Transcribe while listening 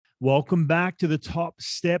Welcome back to the Top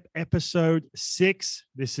Step episode 6.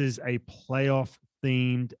 This is a playoff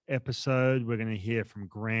themed episode. We're going to hear from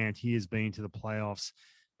Grant. He has been to the playoffs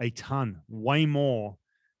a ton, way more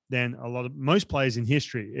than most players in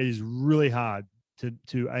history. It is really hard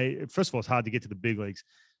first of all, it's hard to get to the big leagues.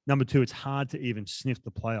 Number two, it's hard to even sniff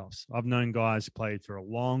the playoffs. I've known guys played for a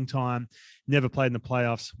long time, never played in the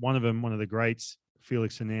playoffs. One of them, one of the greats,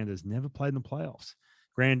 Felix Hernandez, never played in the playoffs.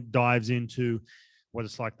 Grant dives into what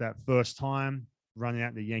it's like that first time running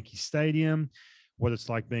out in the Yankee Stadium, what it's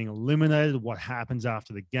like being eliminated, what happens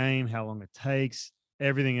after the game, how long it takes,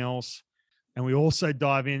 everything else. And we also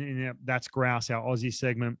dive in That's Grouse, our Aussie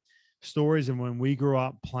segment, stories and when we grew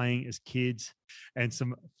up playing as kids, and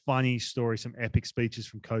some funny stories, some epic speeches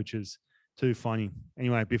from coaches. Too funny.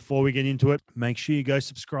 Anyway, before we get into it, make sure you go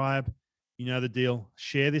subscribe. You know the deal.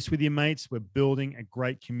 Share this with your mates. We're building a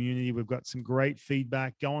great community. We've got some great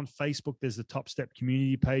feedback. Go on Facebook. There's the Top Step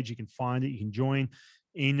community page. You can find it. You can join,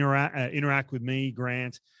 interact with me,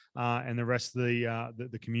 Grant, and the rest of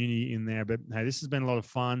the community in there. But hey, this has been a lot of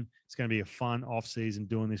fun. It's going to be a fun off season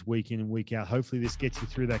doing this week in and week out. Hopefully this gets you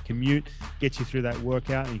through that commute, gets you through that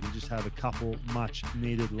workout, and you can just have a couple much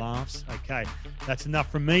needed laughs. Okay, that's enough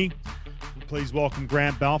from me. Please welcome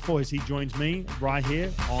Grant Balfour as he joins me right here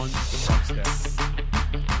on the Top Step.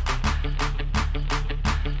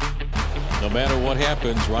 No matter what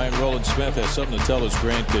happens, Ryan Roland Smith has something to tell his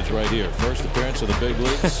grandkids right here. First appearance of the big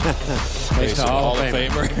leagues. Face a Hall of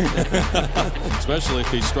Famer. Especially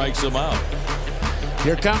if he strikes them out.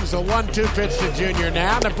 Here comes the 1-2 pitch to Junior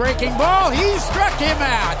now. The breaking ball. He struck him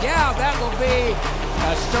out. Yeah, that will be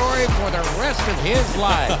a story for the rest of his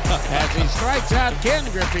life as he strikes out Ken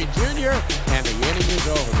Griffey Jr. and the inning is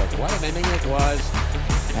over. But what an inning it was.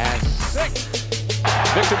 As 6.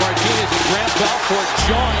 Victor Martinez and Grant Balfour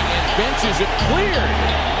join and benches it cleared.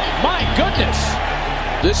 My goodness.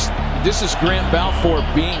 This is Grant Balfour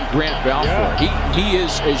being Grant Balfour. Yeah. He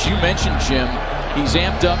is, as you mentioned, Jim, he's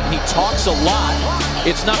amped up. He talks a lot.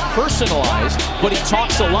 It's not personalized, but he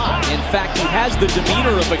talks a lot. In fact, he has the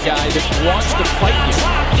demeanor of a guy that wants to fight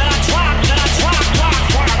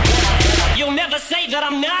you. You'll never say that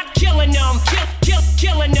I'm not killing them.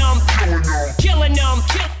 Killing them.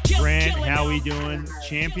 Grant, how we doing?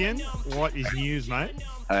 Champion, what is news, mate?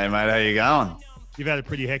 Hey, mate, how you going? You've had a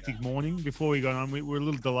pretty hectic morning. Before we got on, we were a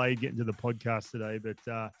little delayed getting to the podcast today, but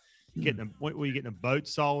were you getting a boat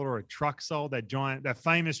sold or a truck sold? That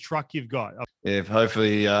famous truck you've got? Yeah,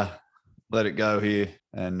 hopefully let it go here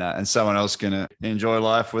and someone else can enjoy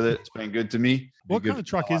life with it. It's been good to me. What kind of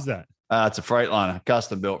truck is that? It's a Freightliner,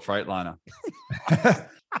 custom-built Freightliner.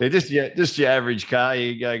 Yeah, just your average car.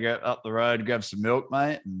 You go up the road, grab some milk,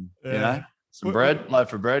 mate, and some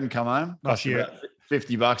loaf of bread, and come home. Cost you about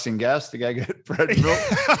 $50 in gas to go get bread and milk.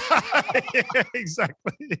 Yeah,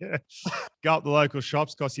 exactly. Yeah. Go up the local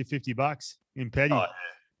shops, cost you $50 in petty. Oh, yeah.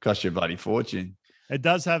 Cost you a bloody fortune. It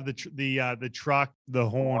does have the truck, the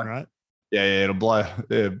horn, right? Yeah, it'll blow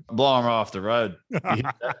them off the road. You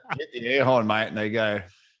hit the air horn, mate, and they go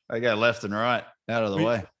left and right out of the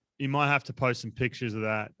way. You might have to post some pictures of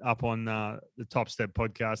that up on the Top Step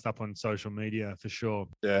podcast, up on social media for sure.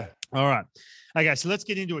 Yeah. All right. Okay, so let's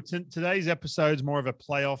get into it. Today's episode is more of a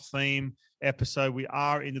playoff theme episode. We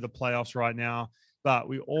are into the playoffs right now, but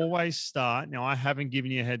we always start. Now, I haven't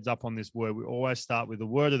given you a heads up on this word. We always start with the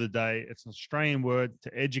word of the day. It's an Australian word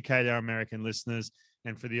to educate our American listeners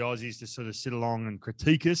and for the Aussies to sort of sit along and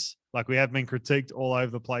critique us like we have been critiqued all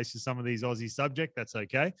over the place with some of these Aussie subjects. That's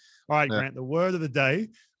okay. All right, Grant, the word of the day.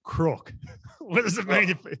 Crook. What does it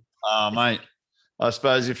mean? Mate, I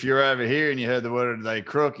suppose if you're over here and you heard the word of the day,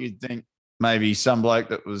 crook, you'd think maybe some bloke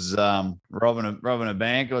that was robbing a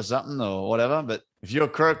bank or something or whatever. But if you're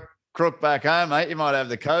crook back home, mate, you might have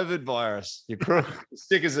the COVID virus. You're crook,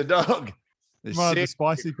 sick as a dog. Might have the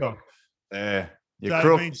spicy cock. Yeah, you're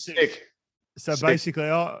crook, sick. So basically,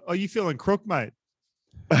 are you feeling crook, mate?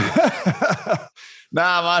 Nah,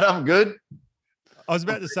 mate, I'm good. I was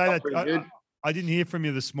about to say that. I didn't hear from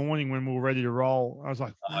you this morning when we were ready to roll. I was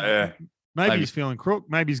like, maybe he's feeling crook.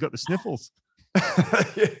 Maybe he's got the sniffles.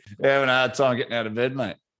 Yeah, having a hard time getting out of bed,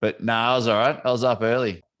 mate. But no, I was all right. I was up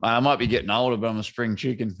early. I might be getting older, but I'm a spring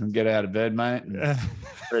chicken and get out of bed, mate. And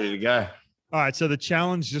ready to go. All right. So the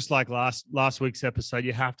challenge, just like last week's episode,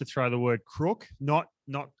 you have to throw the word crook, not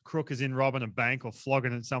crook as in robbing a bank or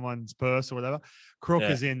flogging at someone's purse or whatever. Crook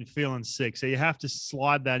as in feeling sick. So you have to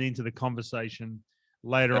slide that into the conversation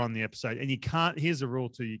later on in the episode. And you can't, here's the rule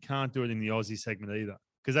too, you can't do it in the Aussie segment either,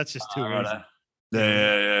 because that's just too easy.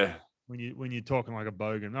 Yeah. When you're talking like a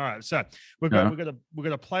bogan. All right. So we've got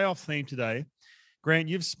a playoff theme today. Grant,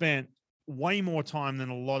 you've spent way more time than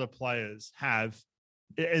a lot of players have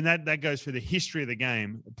and that goes for the history of the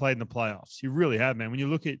game played in the playoffs. You really have, man. When you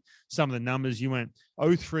look at some of the numbers, you went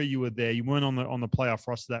 0-3, you were there. You weren't on the playoff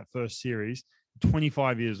roster that first series,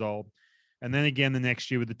 25 years old. And then again the next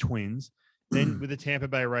year with the Twins, then with the Tampa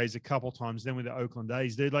Bay Rays a couple times, then with the Oakland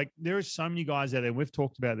A's. Dude, like there are so many guys out there, we've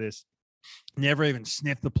talked about this, never even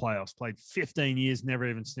sniffed the playoffs, played 15 years, never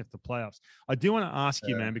even sniffed the playoffs. I do want to ask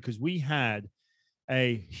you, man, because we had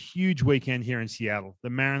a huge weekend here in Seattle. The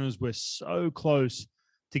Mariners were so close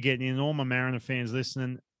to getting in. All my Mariner fans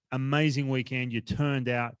listening, amazing weekend. You turned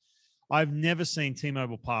out. I've never seen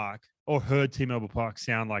T-Mobile Park or heard T-Mobile Park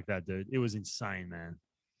sound like that, dude. It was insane, man.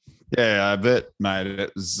 Yeah, I bet, mate.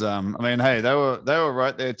 It was. I mean, hey, they were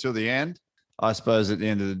right there till the end. I suppose at the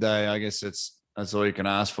end of the day, I guess that's all you can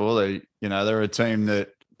ask for. They're a team that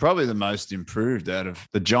probably the most improved out of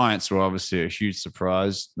the Giants. Were obviously a huge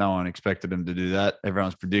surprise. No one expected them to do that.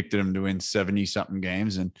 Everyone's predicted them to win 70-something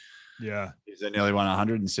games, and yeah, they nearly won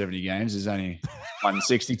 170 games. There's only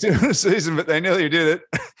 162 in the season, but they nearly did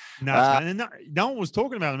it. Man. And no one was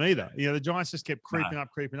talking about them either. The Giants just kept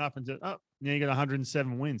creeping up, and just, now you got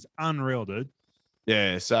 107 wins. Unreal, dude.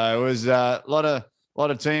 Yeah, so it was a lot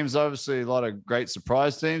of teams, obviously a lot of great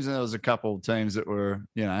surprise teams, and there was a couple of teams that were,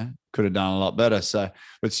 could have done a lot better. So,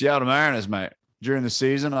 but Seattle Mariners, mate, during the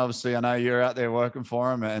season, obviously I know you're out there working for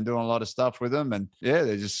them and doing a lot of stuff with them, and yeah,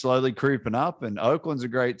 they're just slowly creeping up. And Oakland's a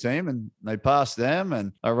great team, and they passed them,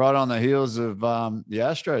 and are right on the heels of the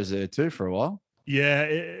Astros there too for a while. Yeah,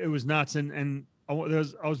 it was nuts, and I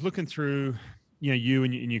was looking through. You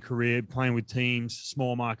in your career playing with teams,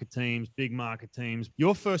 small market teams, big market teams.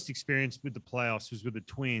 Your first experience with the playoffs was with the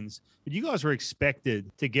Twins, but you guys were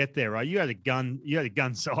expected to get there, right? You had a gun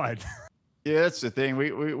side. Yeah, that's the thing.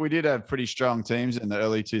 We did have pretty strong teams in the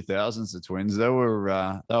early 2000s. The Twins, they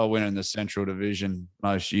were winning the Central Division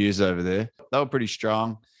most years over there. They were pretty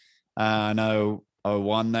strong. I know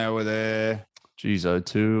 01 they were there. Geez,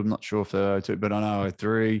 02. I'm not sure if they're 02, but I know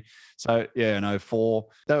 03. So yeah, and 04,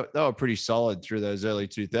 they were pretty solid through those early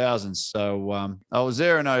 2000s. So I was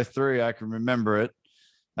there in 03. I can remember it.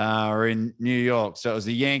 Or in New York. So it was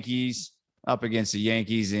the Yankees up against the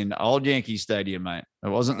Yankees in old Yankee Stadium, mate. It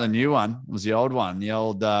wasn't the new one; it was the old one, the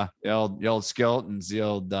old skeletons, the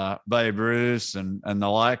old Babe Ruth and the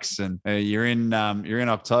likes. And you're in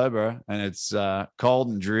October, and it's cold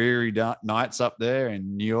and dreary nights up there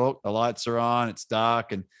in New York. The lights are on, it's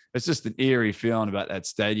dark, and it's just an eerie feeling about that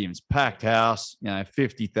stadium. It's packed house,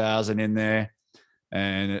 50,000 in there.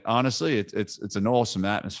 And honestly, it's an awesome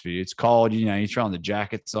atmosphere. It's cold, you're throwing the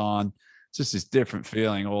jackets on. It's just this different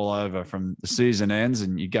feeling all over from the season ends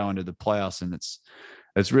and you go into the playoffs, and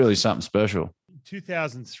it's really something special.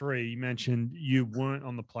 2003, you mentioned you weren't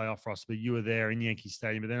on the playoff roster, but you were there in Yankee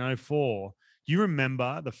Stadium. But then 04, do you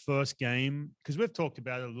remember the first game? Because we've talked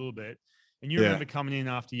about it a little bit. And you remember coming in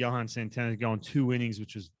after Johan Santana going 2 innings,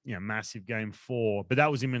 which was massive game 4. But that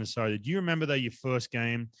was in Minnesota. Do you remember though your first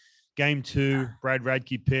game? Game 2, Brad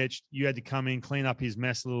Radke pitched. You had to come in, clean up his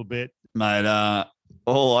mess a little bit. Mate,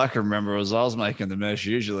 all I can remember was I was making the mess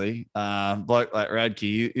usually. Bloke like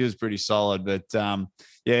Radke, he was pretty solid. But,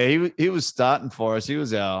 he was starting for us. He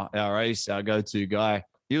was our ace, our go-to guy.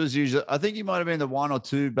 He was usually – I think he might have been the 1 or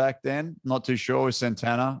 2 back then. Not too sure with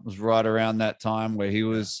Santana. It was right around that time where he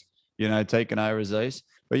was, taking over as ace.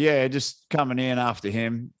 But, just coming in after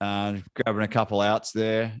him, grabbing a couple outs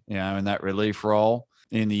there, in that relief role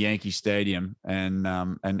in the Yankee Stadium. And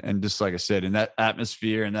just like I said, in that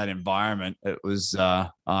atmosphere and that environment, it was, I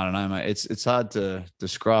don't know, mate, it's hard to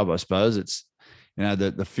describe, I suppose. It's,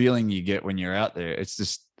 the feeling you get when you're out there, it's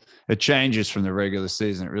just, it changes from the regular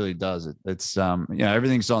season. It really does. It's,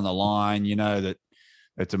 everything's on the line, that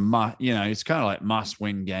it's it's kind of like must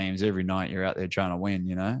win games every night. You're out there trying to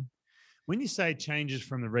win, When you say changes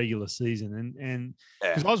from the regular season, and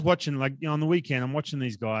because I was watching, on the weekend, I'm watching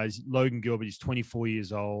these guys. Logan Gilbert, he's 24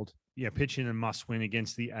 years old, pitching a must win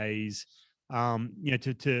against the A's, to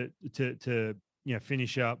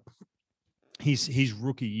finish up his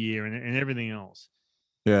rookie year and everything else.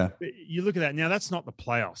 Yeah, but you look at that now. That's not the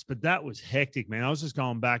playoffs, but that was hectic, man. I was just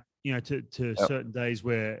going back, to certain days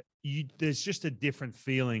where there's just a different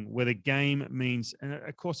feeling where the game means, and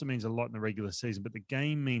of course it means a lot in the regular season, but the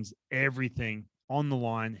game means everything on the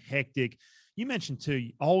line, hectic. You mentioned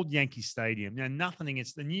too, old Yankee Stadium. Now, nothing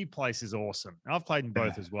against the new place is awesome. I've played in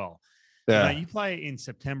both as well. Yeah. You play in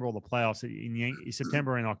September or the playoffs in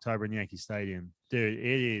September and October in Yankee Stadium, dude.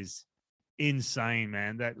 It is insane,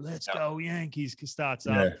 man. That let's go Yankees starts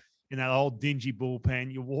up. In that old dingy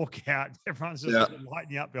bullpen, you walk out, everyone's just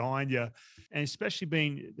lighting you up behind you. And especially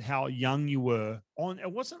being how young you were it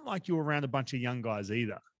wasn't like you were around a bunch of young guys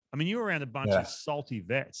either. I mean, you were around a bunch of salty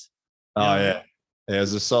vets. Oh, yeah. Yeah,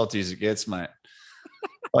 as salty as it gets, mate.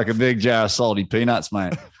 Like a big jar of salty peanuts,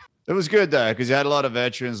 mate. It was good though, because you had a lot of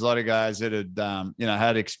veterans, a lot of guys that had,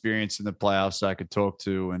 had experience in the playoffs I could talk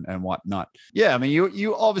to and whatnot. Yeah, I mean,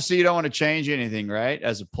 you obviously you don't want to change anything, right?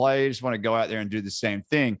 As a player, you just want to go out there and do the same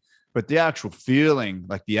thing. But the actual feeling,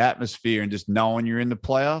 like the atmosphere, and just knowing you're in the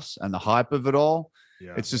playoffs and the hype of it all,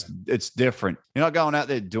 it's different. You're not going out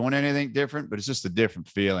there doing anything different, but it's just a different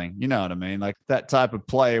feeling. You know what I mean? Like that type of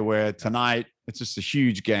play where tonight it's just a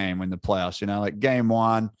huge game in the playoffs. Like game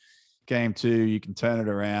 1. Game 2, you can turn it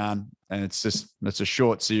around, and it's a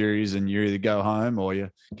short series, and you either go home or you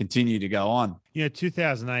continue to go on.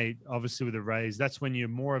 2008, obviously with the Rays, that's when you're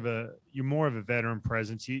more of a veteran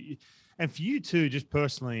presence. And for you too, just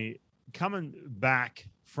personally, coming back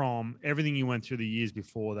from everything you went through the years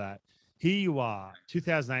before that, here you are,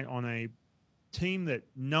 2008, on a team that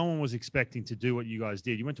no one was expecting to do what you guys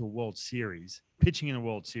did. You went to a World Series, pitching in a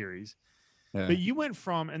World Series. Yeah. But you went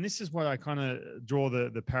from, and this is what I kind of draw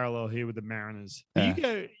the parallel here with the Mariners.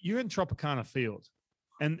 Yeah. You're in Tropicana Field,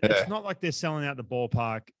 and it's not like they're selling out the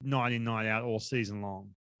ballpark night in, night out all season long,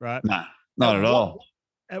 right? Nah, not at all.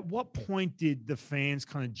 At what point did the fans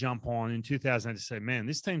kind of jump on in 2008 to say, man,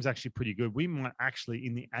 this team's actually pretty good. We might actually,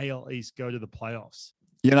 in the AL East, go to the playoffs?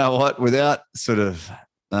 You know what? Without sort of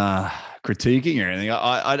critiquing or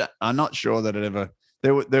anything, I'm not sure that it ever –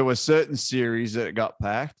 there were certain series that got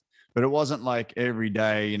packed. But it wasn't like every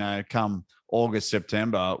day, come August,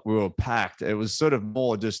 September, we were packed. It was sort of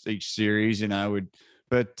more just each series,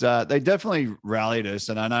 but they definitely rallied us.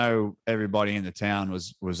 And I know everybody in the town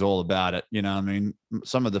was all about it. I mean,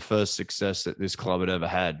 some of the first success that this club had ever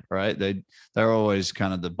had, right? They're always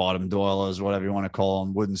kind of the bottom dwellers, whatever you want to call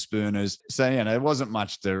them, wooden spooners. So, there wasn't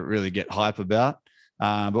much to really get hype about.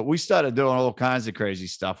 But we started doing all kinds of crazy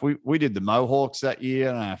stuff. We did the Mohawks that year.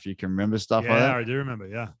 I don't know if you can remember stuff like that. Yeah, I do remember.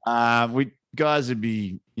 Yeah. Guys would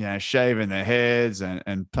be, shaving their heads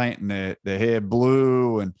and painting their hair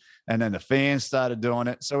blue. And then the fans started doing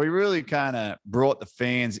it. So we really kind of brought the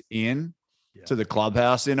fans in to the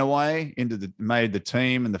clubhouse in a way, made the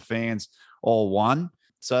team and the fans all one.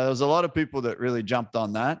 So there was a lot of people that really jumped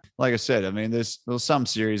on that. Like I said, I mean, there was some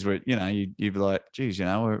series where, you'd be like, geez,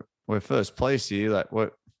 we're first place here. Like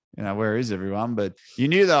what, where is everyone? But you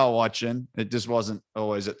knew they were watching. It just wasn't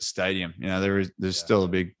always at the stadium. There's still a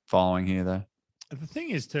big following here though. The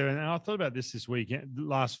thing is too, and I thought about this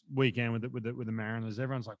last weekend with the Mariners.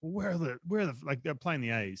 Everyone's like, well, where are the like they're playing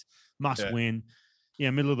the A's, must win.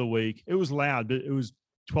 Middle of the week. It was loud, but it was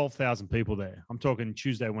 12,000 people there. I'm talking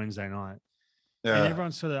Tuesday, Wednesday night. Yeah. And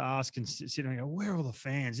everyone's sort of asking, sitting there, where are all the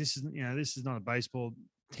fans? This is not a baseball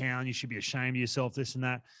town. You should be ashamed of yourself, this and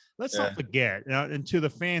that. Let's not forget, and to the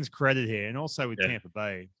fans' credit here, and also with Tampa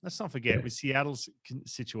Bay, let's not forget with Seattle's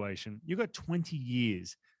situation, you've got 20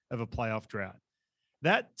 years of a playoff drought.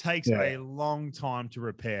 That takes a long time to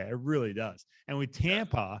repair. It really does. And with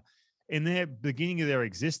Tampa, in their beginning of their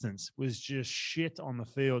existence, was just shit on the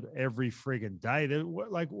field every friggin' day.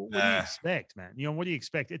 What do you expect, man? What do you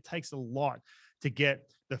expect? It takes a lot to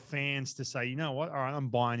get the fans to say, you know what? All right, I'm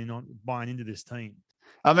buying into this team.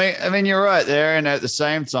 I mean, you're right there. And at the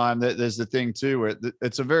same time, there's the thing too, where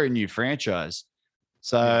it's a very new franchise.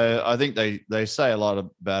 So I think they say a lot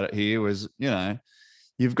about it here was,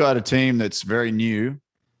 you've got a team that's very new,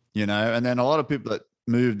 and then a lot of people that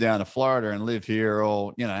move down to Florida and live here are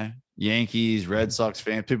all, Yankees, Red Sox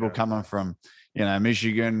fans, people coming from,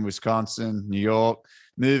 Michigan, Wisconsin, New York,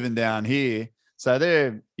 moving down here. So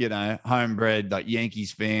they're, homebred like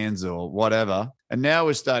Yankees fans or whatever. And now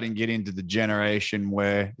we're starting to get into the generation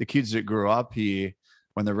where the kids that grew up here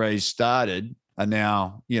when the Rays started are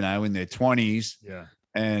now, in their 20s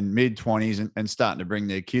and mid 20s and starting to bring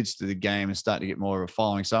their kids to the game and starting to get more of a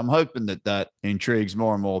following. So I'm hoping that intrigues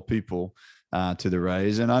more and more people to the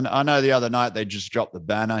Rays. And I know the other night they just dropped the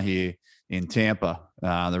banner here in Tampa,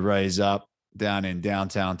 the Rays up down in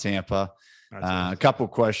downtown Tampa. A couple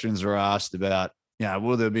of questions were asked about,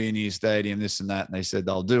 will there be a new stadium, this and that? And they said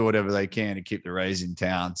they'll do whatever they can to keep the Rays in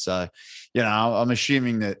town. So, I'm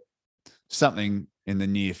assuming that something in the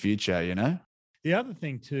near future, The other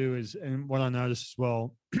thing too is, and what I noticed as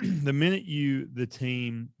well, the minute the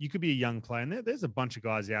team, you could be a young player, and there's a bunch of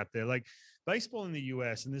guys out there, like baseball in the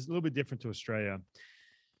US, and there's a little bit different to Australia.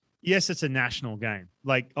 Yes, it's a national game.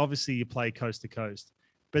 Like obviously you play coast to coast.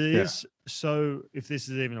 But it is so, if this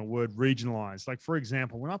is even a word, regionalized. Like, for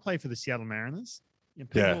example, when I play for the Seattle Mariners,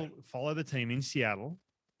 people follow the team in Seattle.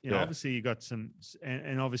 Obviously you got some,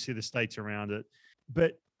 and obviously the states around it.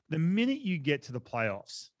 But the minute you get to the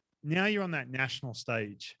playoffs, now you're on that national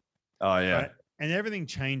stage. Oh, yeah. Right? and everything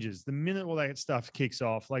changes the minute all that stuff kicks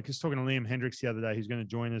off. Like I was talking to Liam Hendricks the other day, who's going to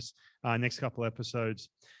join us next couple episodes.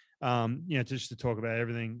 Just to talk about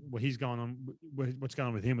everything, what he's going on, what's going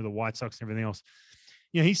on with him with the White Sox and everything else.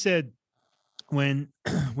 He said when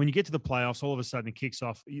you get to the playoffs, all of a sudden it kicks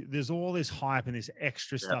off. There's all this hype and this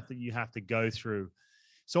extra stuff that you have to go through.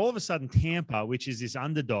 So all of a sudden, Tampa, which is this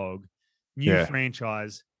underdog, new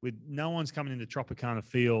franchise with no one's coming into Tropicana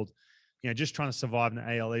Field, just trying to survive in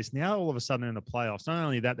the AL East. Now all of a sudden they're in the playoffs. Not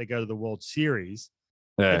only that, they go to the World Series.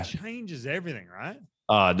 It changes everything, right?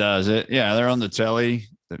 Oh, does it? Yeah, they're on the telly,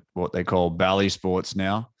 what they call Bally Sports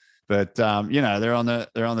now. But they're on the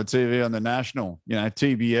TV on the national,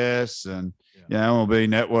 TBS and MLB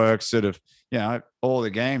networks, sort of, all the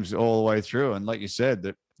games all the way through. And like you said,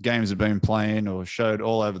 the games have been playing or showed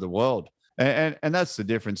all over the world. And that's the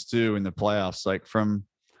difference too in the playoffs. Like from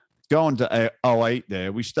going to 08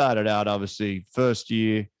 there, we started out obviously first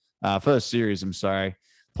series,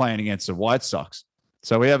 playing against the White Sox.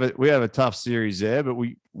 So we have a tough series there, but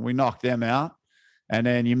we knocked them out. And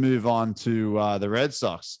then you move on to the Red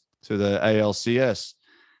Sox, to the ALCS.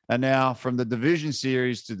 And now from the division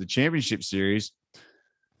series to the championship series,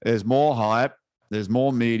 there's more hype, there's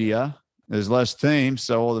more media, there's less teams.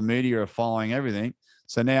 So all the media are following everything.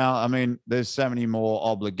 So now, I mean, there's so many more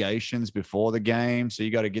obligations before the game. So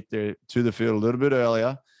you got to get there to the field a little bit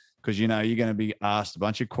earlier because, you're going to be asked a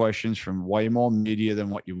bunch of questions from way more media than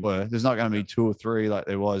what you were. There's not going to be 2 or 3 like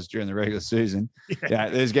there was during the regular season.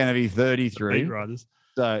 There's going to be 33. Beat writers.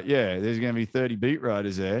 So, there's going to be 30 beat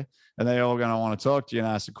writers there, and they're all going to want to talk to you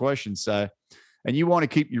and ask a question. So, and you want to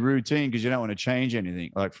keep your routine because you don't want to change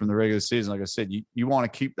anything. Like from the regular season, like I said, you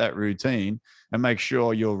want to keep that routine and make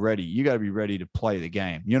sure you're ready. You got to be ready to play the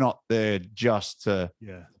game. You're not there just to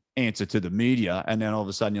answer to the media. And then all of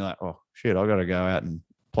a sudden you're like, oh, shit, I got to go out and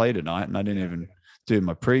play tonight. And I didn't even do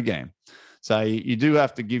my pregame. So you do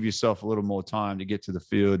have to give yourself a little more time to get to the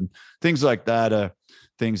field. And things like that are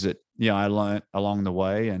things that, I learned along the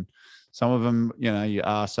way. And some of them, you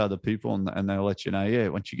ask other people and they'll let you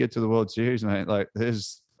know, once you get to the World Series, mate, like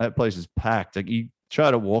that place is packed. Like you try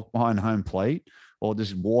to walk behind home plate or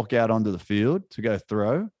just walk out onto the field to go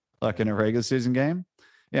throw, like in a regular season game.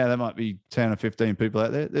 Yeah, there might be 10 or 15 people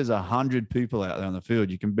out there. There's 100 people out there on the field.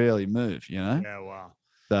 You can barely move, Yeah, wow.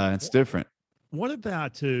 So it's different. What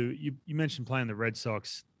about you mentioned playing the Red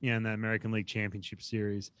Sox, in the American League Championship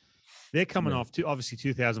Series. They're coming off to obviously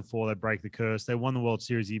 2004. They break the curse. They won the World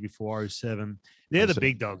Series the year before, 07. They're the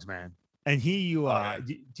big dogs, man. And here you are.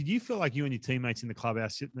 Did you feel like you and your teammates in the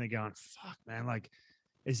clubhouse sitting there going, fuck, man, like,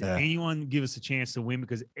 is anyone give us a chance to win?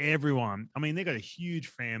 Because everyone, I mean, they got a huge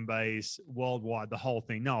fan base worldwide, the whole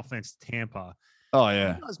thing. No offense to Tampa. Oh,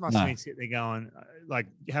 yeah. You guys must have been sitting there going, like,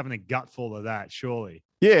 having a gut full of that, surely.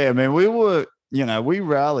 Yeah, I mean, we were, we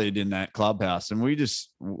rallied in that clubhouse and we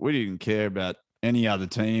didn't care about any other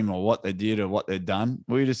team or what they did or what they'd done.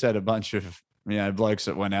 We just had a bunch of, blokes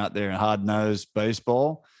that went out there and hard-nosed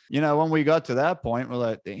baseball. When we got to that point, we're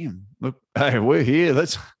like, damn, look, hey, we're here.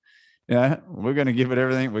 Let's, we're going to give it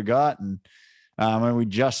everything we got. And when we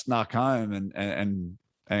just snuck home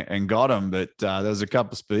and got them, but there was a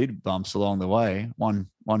couple of speed bumps along the way. One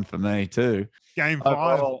for me too. Game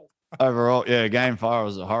 5. Overall, game 5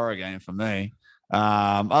 was a horror game for me.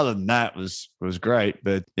 Other than that was great,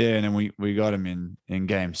 but and then we got him in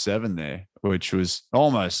game 7 there, which was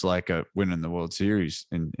almost like a win in the World Series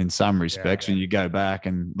in some respects. And you go back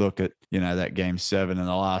and look at, that game 7 and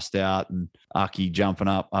the last out and Aki jumping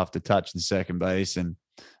up after touching second base. And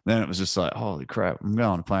then it was just like, holy crap, I'm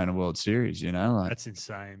going to play in a World Series, like that's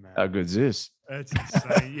insane, man. How good's this? That's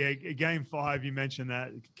insane. Game 5, you mentioned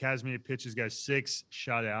that Casimir pitches, go 6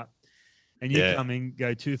 shutout. And you come in,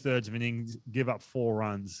 go 2/3 of innings, give up 4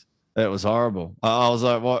 runs. That was horrible. I was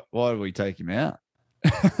like, why did we take him out?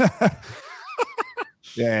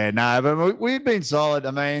 But we'd been solid.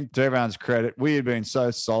 I mean, to everyone's credit, we had been so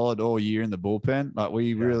solid all year in the bullpen. Like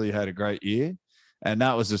we really had a great year. And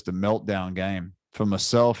that was just a meltdown game for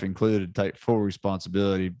myself included, take full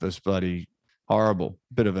responsibility. This bloody horrible,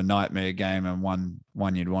 bit of a nightmare game and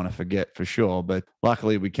one you'd want to forget for sure. But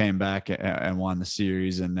luckily we came back and won the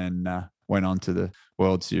series and then went on to the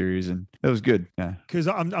World Series and it was good. Yeah. Because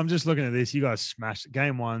I'm just looking at this. You guys smashed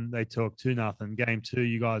game 1. They took 2-0. Game 2,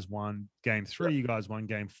 you guys won. Game 3, you guys won.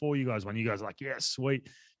 Game 4, you guys won. You guys are like, yeah, sweet.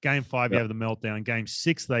 Game 5, you have the meltdown. Game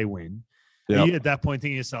 6, they win. Yep. You at that point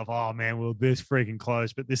thinking to yourself, oh man, we're this freaking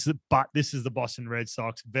close. But this is the Boston Red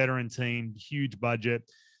Sox, veteran team, huge budget.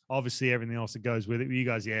 Obviously, everything else that goes with it. You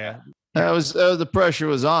guys, The pressure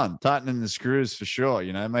was on, tightening the screws for sure.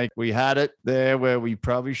 We had it there where we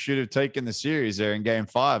probably should have taken the series there in game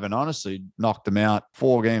 5 and honestly knocked them out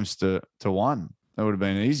 4 games to 1. That would have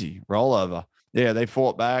been an easy rollover. Yeah, they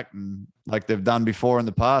fought back and like they've done before in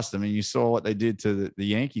the past. I mean, you saw what they did to the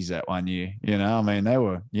Yankees that one year. I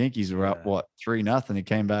mean, Yankees were up 3-0. He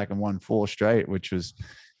came back and won 4 straight, which was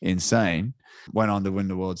insane. Went on to win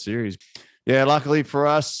the World Series. Yeah, luckily for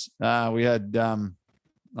us, we had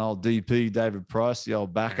old DP David Price, the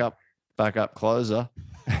old backup closer.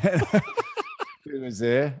 He was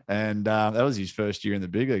there, and that was his first year in the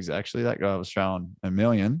big leagues. Actually, that guy was throwing a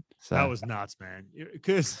million. So that was nuts, man.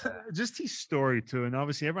 Because just his story too, and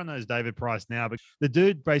obviously everyone knows David Price now, but the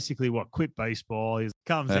dude basically quit baseball. He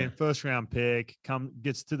comes in, first round pick,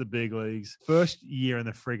 gets to the big leagues, first year in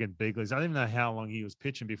the friggin' big leagues. I don't even know how long he was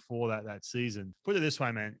pitching before that season. Put it this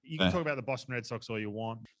way, man. You can talk about the Boston Red Sox all you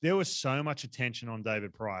want. There was so much attention on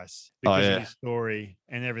David Price because of his story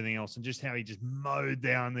and everything else, and just how he just mowed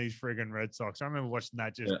down these friggin' Red Sox. I remember watching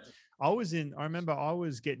that. I remember I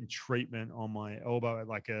was getting treatment on my elbow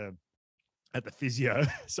at the physio.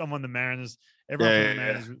 Someone, the Mariners, everyone from the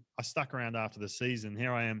Mariners. I stuck around after the season.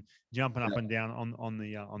 Here I am jumping up and down on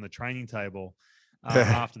the training table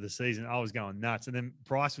after the season. I was going nuts. And then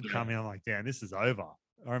Price would come in. I'm like, damn, this is over.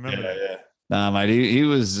 I remember that. Yeah. No, mate, he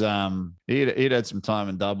was he'd had some time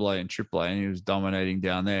in AA and AAA, and he was dominating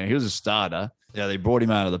down there. He was a starter. Yeah, they brought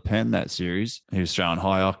him out of the pen that series. He was throwing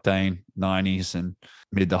high octane 90s and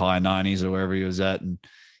mid to high 90s or wherever he was at. And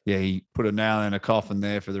yeah, he put a nail in a coffin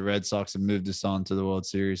there for the Red Sox and moved us on to the World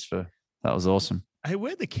Series. That was awesome. Hey,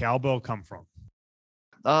 where'd the cowbell come from?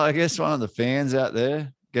 I guess one of the fans out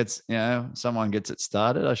there someone gets it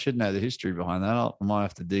started. I should know the history behind that. I might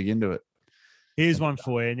have to dig into it. Here's one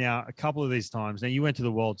for you. Now, a couple of these times. Now, you went to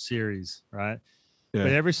the World Series, right? Yeah.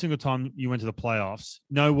 But every single time you went to the playoffs,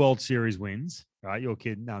 no World Series wins, right? You're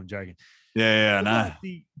kidding. No, I'm joking. Yeah, I know.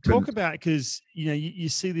 Talk about, because you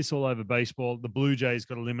see this all over baseball. The Blue Jays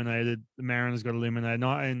got eliminated, the Mariners got eliminated,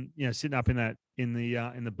 and sitting up in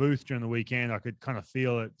the booth during the weekend, I could kind of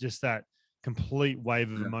feel it, just that complete wave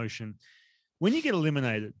of emotion. When you get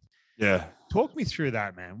eliminated, talk me through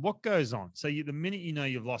that, man. What goes on? So the minute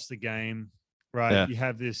you've lost the game, right? Yeah. You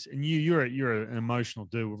have this, and you're an emotional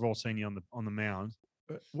dude. We've all seen you on the mound.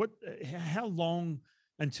 How long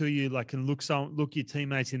until you can look your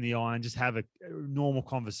teammates in the eye and just have a normal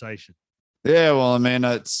conversation? Yeah, well, I mean,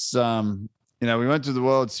 it's we went to the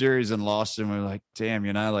World Series and lost, and we were like, damn,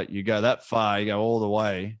 you go that far, you go all the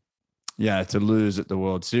way, to lose at the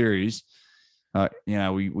World Series.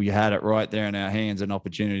 We had it right there in our hands, an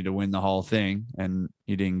opportunity to win the whole thing, and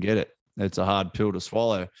you didn't get it. It's a hard pill to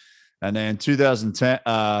swallow. And then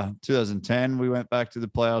 2010, we went back to the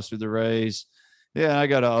playoffs with the Rays. Yeah, I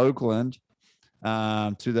go to Oakland.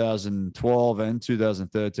 2012 and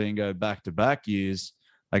 2013 go back-to-back years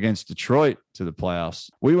against Detroit to the playoffs.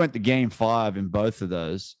 We went to game 5 in both of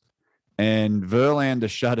those, and Verlander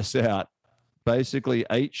shut us out. Basically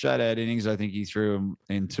 8 shutout innings, I think he threw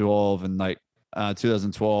in 12 and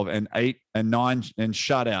 2012, and 8 and 9 and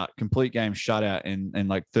shutout, complete game shutout in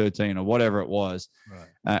 13 or whatever it was,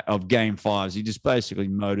 of game 5s. He just basically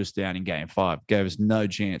mowed us down in game 5, gave us no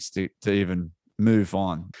chance to even move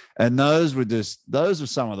on. And those were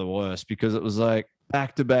some of the worst, because it was like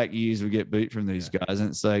back-to-back years we get beat from these guys. And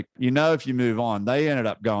it's like, if you move on, they ended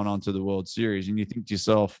up going on to the World Series, and you think to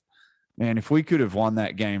yourself, man, if we could have won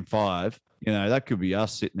that game 5, that could be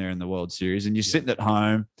us sitting there in the World Series. And you're sitting at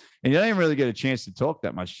home and you don't even really get a chance to talk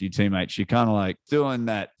that much to your teammates. You're kind of like doing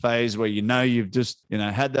that phase where you've just,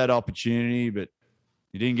 had that opportunity, but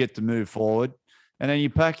you didn't get to move forward. And then you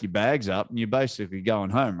pack your bags up and you're basically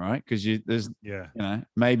going home, right? Because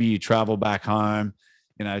maybe you travel back home,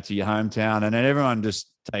 to your hometown, and then everyone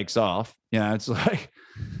just takes off. It's like,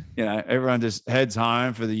 everyone just heads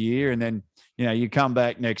home for the year. And then, you come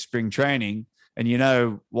back next spring training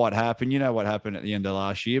and what happened. What happened at the end of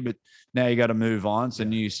last year, but now you got to move on. It's a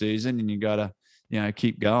new season and you got to,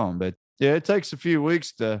 keep going. But yeah, it takes a few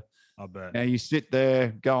weeks to, I bet. You sit there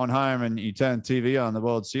going home and you turn TV on, the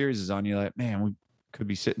World Series is on. You're like, man, we could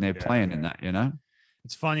be sitting there playing in that,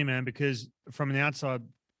 It's funny, man, because from an outside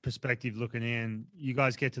perspective looking in, you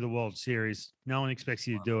guys get to the World Series. No one expects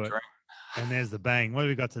you to do it. And there's the bang. What have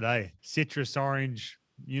we got today? Citrus orange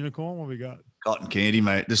unicorn? What have we got? Cotton candy,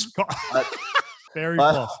 mate. Just very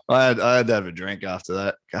close. I had to have a drink after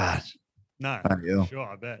that. God. No, sure,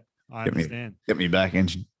 I bet. I understand. Get me back in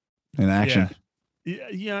action.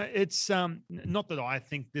 Yeah, it's not that I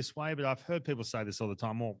think this way, but I've heard people say this all the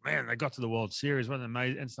time. Oh man, they got to the World Series. What an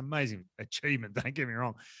amazing, it's an amazing achievement. Don't get me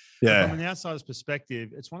wrong. But from an outsider's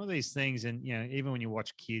perspective, it's one of these things. And even when you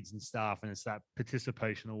watch kids and stuff, and it's that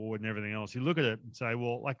participation award and everything else, you look at it and say,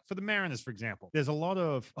 well, like for the Mariners, for example, there's a lot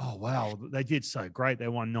of, oh wow, they did so great. They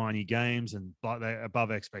won 90 games and like they're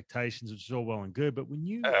above expectations, which is all well and good. But when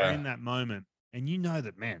you are in that moment and you know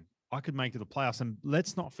that, man, I could make it to the playoffs. And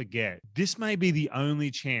let's not forget, this may be the only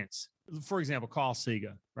chance. For example, Kyle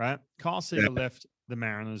Seager, right? Kyle Seager left the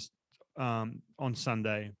Mariners on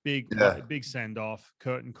Sunday. Big send off,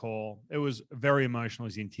 curtain call. It was very emotional.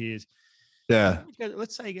 He's in tears. Yeah.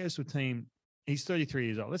 Let's say he goes to a team. He's 33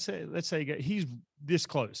 years old. Let's say he's this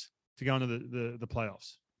close to going to the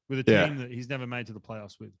playoffs with a team that he's never made to the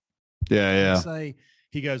playoffs with. Yeah. Let's say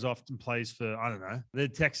he goes off and plays for, I don't know, the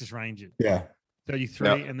Texas Rangers. Yeah.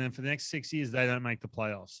 33, and then for the next 6 years, they don't make the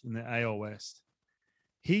playoffs in the AL West.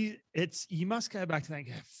 You must go back to that and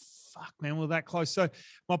go, fuck, man, we're that close. So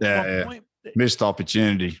my point, missed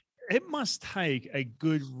opportunity. It must take a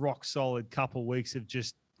good rock solid couple of weeks of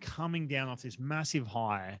just coming down off this massive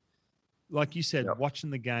high. Like you said, watching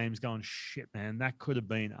the games going, shit, man, that could have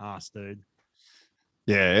been us, dude.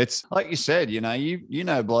 Yeah, it's like you said, you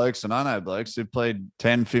know blokes and I know blokes who played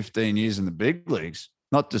 10, 15 years in the big leagues.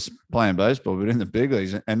 Not just playing baseball, but in the big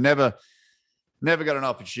leagues, and never got an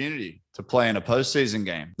opportunity to play in a postseason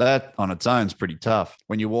game. That on its own is pretty tough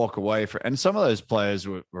when you walk away from. And some of those players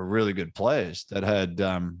were really good players that had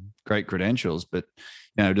great credentials, but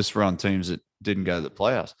just were on teams that didn't go to the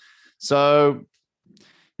playoffs. So,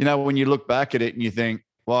 when you look back at it and you think,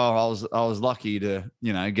 well, I was lucky to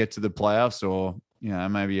get to the playoffs, or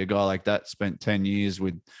maybe a guy like that spent 10 years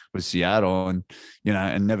with Seattle and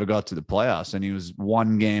never got to the playoffs, and he was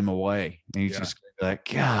one game away. And he's just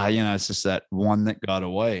like, it's just that one that got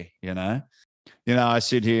away, I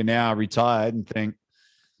sit here now retired and think,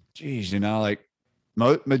 geez, like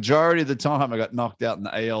majority of the time I got knocked out in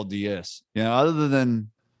the ALDS, other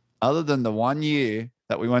than the 1 year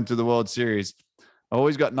that we went to the World Series, I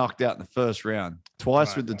always got knocked out in the first round,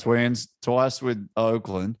 twice with the Twins, twice with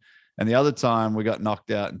Oakland. And the other time we got knocked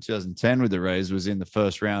out in 2010 with the Rays was in the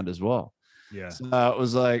first round as well. Yeah. So it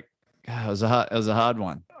was like, it was a hard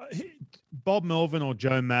one. Bob Melvin or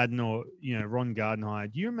Joe Madden or, Ron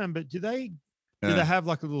Gardenhire, do you remember, did they have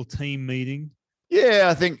like a little team meeting? Yeah,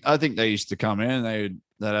 I think they used to come in and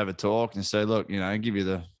they'd have a talk and say, look, I give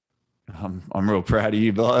you I'm real proud of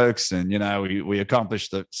you blokes. And, we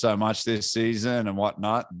accomplished so much this season and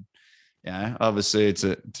whatnot. And, obviously it's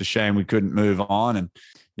a shame we couldn't move on. And,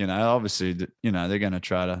 obviously, they're going to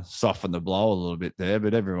try to soften the blow a little bit there,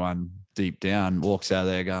 but everyone deep down walks out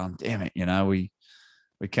of there going, damn it,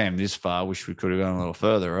 we came this far. Wish we could have gone a little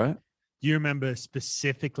further, right? Do you remember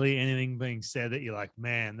specifically anything being said that you're like,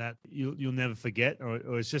 man, that you'll never forget,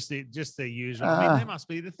 or it's just the usual? I mean, there must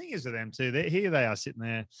be. The thing is with them too. Here they are sitting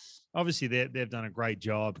there. Obviously, they've done a great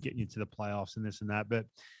job getting you to the playoffs and this and that. But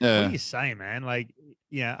what do you say, man? Like,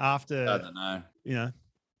 after I don't know.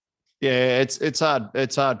 Yeah, it's hard.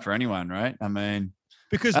 It's hard for anyone, right? I mean,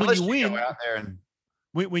 because when you win, go out there and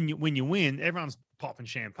when you win, everyone's popping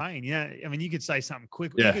champagne. I mean, you could say something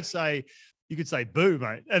quick. Yeah. You could say boo,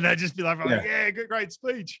 mate, and they'd just be like, great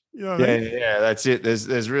speech. You know what I mean? Yeah, that's it.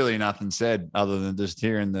 There's really nothing said other than just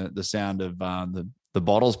hearing the sound of the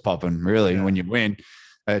bottles popping. Really, when you win,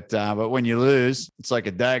 but when you lose, it's like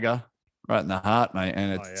a dagger right in the heart, mate,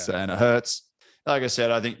 and and it hurts. Like I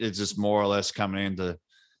said, I think it's just more or less coming in to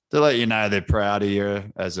let you know they're proud of you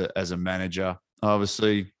as a manager.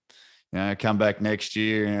 Obviously, come back next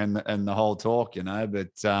year and the whole talk, but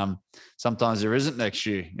sometimes there isn't next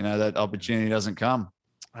year. That opportunity doesn't come.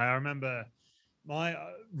 I remember my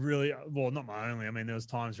not my only. I mean, there was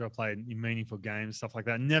times where I played meaningful games, stuff like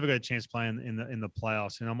that. Never got a chance to play in the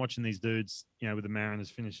playoffs. And I'm watching these dudes, with the Mariners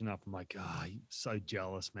finishing up. I'm like, so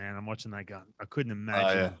jealous, man. I'm watching that guy. I couldn't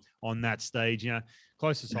imagine on that stage.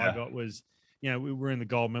 Closest I got was, we were in the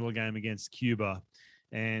gold medal game against Cuba,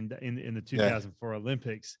 and in the 2004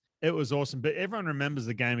 Olympics. It was awesome, but everyone remembers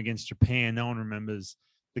the game against Japan. No one remembers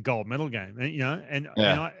the gold medal game, and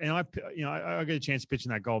I got a chance to pitch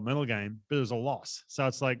in that gold medal game, but it was a loss. So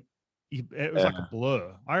it's like it was like a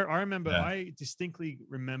blur. I remember, I distinctly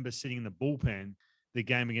remember sitting in the bullpen the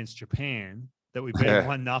game against Japan that we beat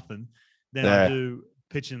 1-0. Then I do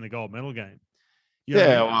pitching in the gold medal game.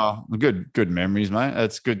 Well, good memories, mate.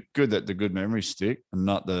 It's good that the good memories stick and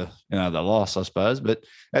not the the loss, I suppose. But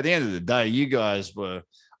at the end of the day, you guys were.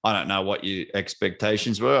 I don't know what your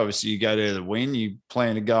expectations were. Obviously, you go there to win. You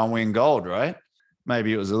plan to go and win gold, right?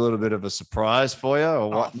 Maybe it was a little bit of a surprise for you or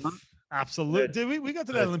what? Absolutely. Dude, we got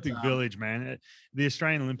to that Olympic um, Village, man. The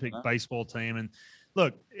Australian Olympic baseball team. And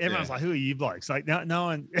look, everyone's like, who are you blokes? Like, no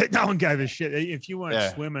one gave a shit. If you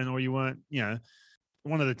weren't swimming or you weren't,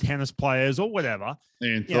 one of the tennis players or whatever.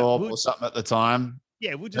 Ian Thorpe or something at the time.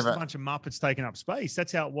 Yeah, we're just a bunch of Muppets taking up space.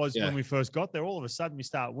 That's how it was when we first got there. All of a sudden, we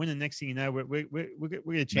start winning. Next thing you know, we get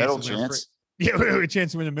a chance Medal to win. chance. Yeah, we have a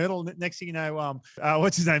chance to win a medal. Next thing you know,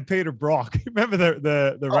 what's his name? Peter Brock. Remember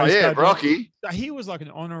the race? Oh yeah, Brocky. He was like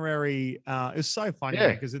an honorary. It was so funny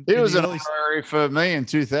because he was an honorary for me in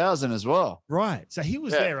 2000 as well. Right. So he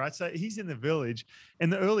was there, right? So he's in the village.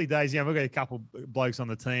 In the early days, we've got a couple blokes on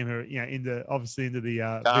the team who are, into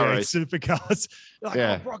the supercars. Like,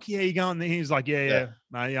 oh, Brocky, how you going? And he was like, mate,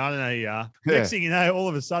 I don't know you are. Next thing you know, all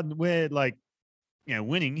of a sudden we're like,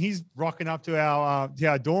 winning. He's rocking up to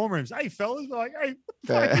our dorm rooms. Hey, fellas, like, hey, what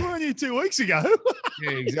the fuck, you weren't here 2 weeks ago.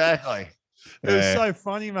 Yeah, exactly. It was so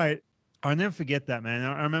funny, mate. I'll never forget that, man.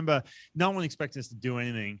 I remember no one expected us to do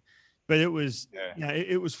anything, but it was,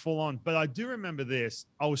 it was full on. But I do remember this.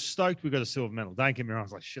 I was stoked we got a silver medal. Don't get me wrong. I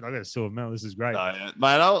was like, shit, I got a silver medal. This is great.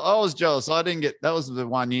 Mate, I was jealous. That was the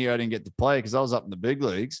 1 year I didn't get to play because I was up in the big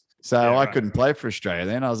leagues. So I couldn't play for Australia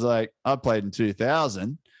then. I was like, I played in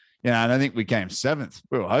 2000. And I think we came 7th.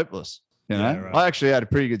 We were hopeless. Right. I actually had a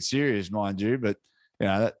pretty good series, mind you, but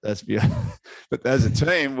that's but as a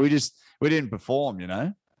team, we didn't perform.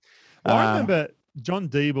 Well, I remember John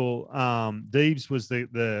Deeble. Deebs was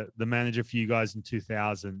the manager for you guys in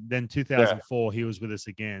 2000. Then 2004, he was with us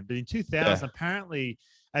again. But in 2000, apparently,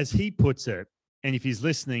 as he puts it, and if he's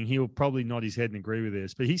listening, he will probably nod his head and agree with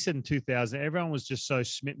this. But he said in 2000, everyone was just so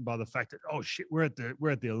smitten by the fact that, oh shit, we're at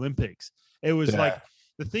the Olympics. It was like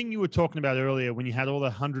the thing you were talking about earlier when you had all the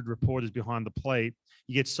 100 reporters behind the plate.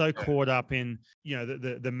 You get so caught up in,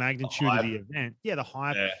 the magnitude of the event. Yeah, the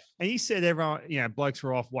hype. Yeah. And he said everyone, blokes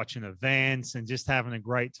were off watching events and just having a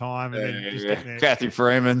great time. And then just getting there. Kathy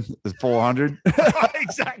Freeman, the 400.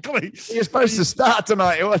 Exactly. You're supposed to start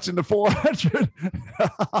tonight. You're watching the 400.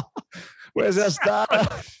 Where's our starter?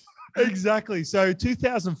 Exactly. So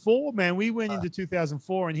 2004, man, we went into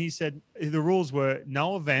 2004 and he said the rules were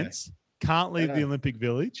no events, can't leave the Olympic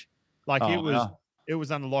Village. Like it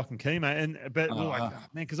was under lock and key, mate. But we're like,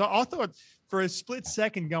 man, because I thought for a split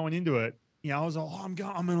second going into it, I was like,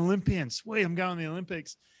 I'm an Olympian. Sweet, I'm going to the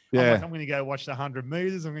Olympics. Yeah. I'm going to go watch the 100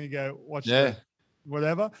 meters. I'm going to go watch the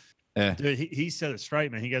whatever. Yeah. Dude, he said it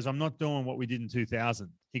straight, man. He goes, I'm not doing what we did in 2000.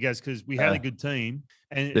 He goes, because we had a good team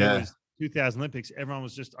and it was 2000 Olympics. Everyone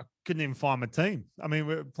was just, I couldn't even find my team. I mean,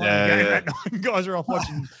 we're playing a game that night. Guys are off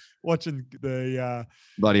watching the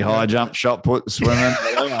bloody high jump, shot put, swimming.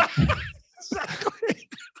 Exactly.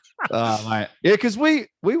 Oh, mate. Yeah, because we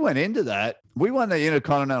went into that. We won the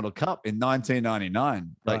Intercontinental Cup in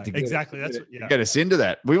 1999. Like to get us into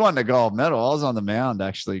that. We won the gold medal. I was on the mound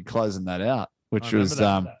actually closing that out, which was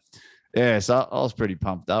so I was pretty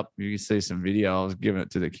pumped up. You can see some video. I was giving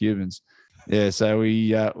it to the Cubans. Yeah, so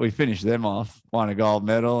we finished them off, won a gold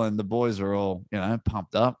medal, and the boys were all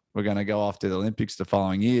pumped up. We're going to go off to the Olympics the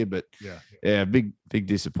following year, but big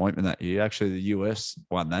disappointment that year. Actually, the US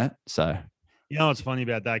won that. So. What's funny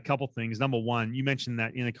about that? A couple of things. Number one, you mentioned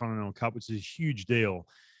that Intercontinental Cup, which is a huge deal.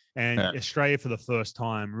 And Australia, for the first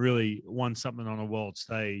time, really won something on a world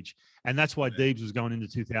stage. And that's why Deebs was going into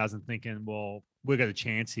 2000 thinking, well, we've got a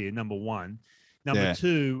chance here, number one. Number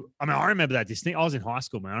two, I mean, I remember that distinctly. I was in high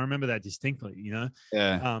school, man. I remember that distinctly,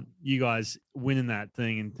 you guys winning that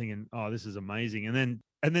thing and thinking, oh, this is amazing. And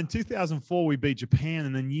then 2004, we beat Japan.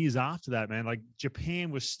 And then years after that, man, like Japan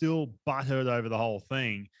was still butthurt over the whole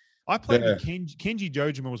thing. I played with Kenji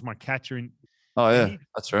Jojima was my catcher.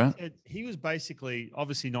 That's right. He was basically,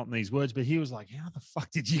 obviously not in these words, but he was like, how the fuck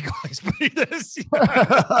did you guys beat us? It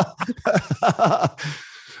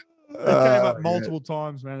came up multiple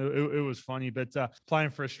times, man. It was funny, but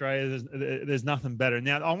playing for Australia, there's nothing better.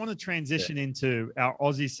 Now, I want to transition into our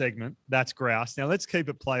Aussie segment. That's grouse. Now, let's keep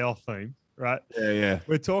it playoff theme. Right. Yeah.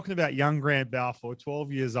 We're talking about young Grant Balfour,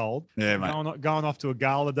 12 years old. Yeah, mate. Going off to a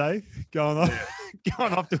gala day, going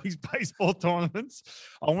off to his baseball tournaments.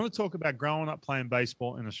 I want to talk about growing up playing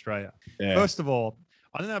baseball in Australia. Yeah. First of all,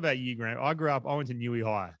 I don't know about you, Grant. I went to Newey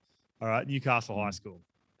High, all right, Newcastle High School.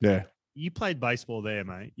 Yeah. You played baseball there,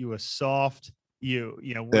 mate. You were soft. What are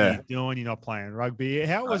you doing? You're not playing rugby.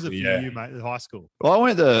 How was it for you, mate, at high school? Well, I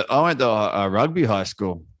went to a rugby high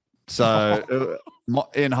school. So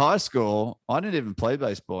in high school, I didn't even play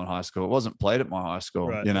baseball in high school. It wasn't played at my high school,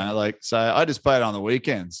 right. So I just played on the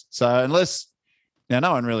weekends. So unless, no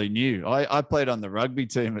one really knew. I played on the rugby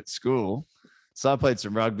team at school. So I played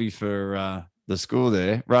some rugby for the school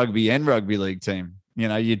there, rugby and rugby league team.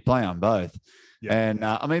 You'd play on both. Yeah. And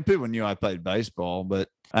I mean, people knew I played baseball, but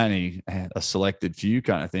only a selected few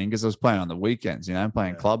kind of thing because I was playing on the weekends,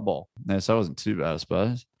 playing club ball. No, so it wasn't too bad, I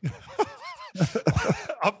suppose.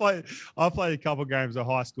 I played a couple of games of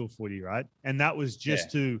high school footy, right? And that was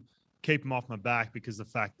just to keep them off my back because the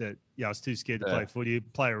fact that I was too scared to play footy,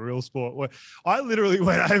 play a real sport. Well, I literally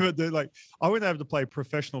went over to play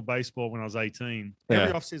professional baseball when I was 18.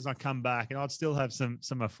 Every off season I come back and I'd still have some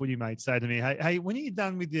of my footy mates say to me, Hey, when are you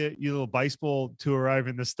done with your little baseball tour over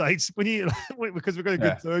in the States? Because we've got a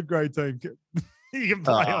good third grade team you can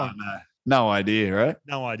play on. No idea, right?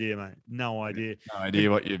 No idea, mate. No idea. No idea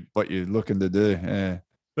what you're looking to do. Yeah.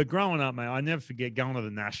 But growing up, mate, I never forget going to the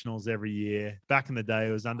Nationals every year. Back in the day,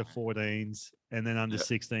 it was under 14s and then under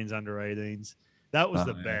 16s, under 18s. That was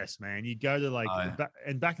the best, man. You'd go to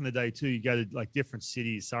and back in the day too, you go to like different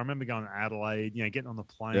cities. So I remember going to Adelaide, getting on the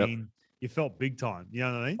plane. You felt big time. You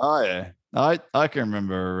know what I mean? Oh, yeah. I can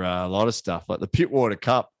remember a lot of stuff like the Pittwater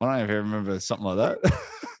Cup. I don't know if you remember something like that.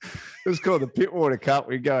 It was called the Pittwater Cup.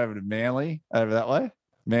 We'd go over to Manly, over that way.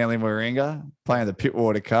 Manly Warringah, playing the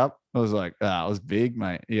Pittwater Cup. It was like, it was big,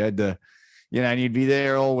 mate. You had to, and you'd be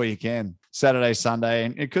there all weekend, Saturday, Sunday.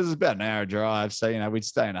 And because it's about an hour drive. So, we'd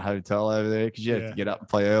stay in a hotel over there because you had to get up and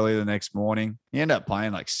play early the next morning. You end up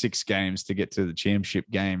playing like 6 games to get to the championship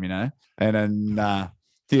game, And then,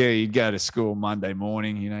 you'd go to school Monday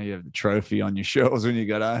morning. You have the trophy on your shoulders when you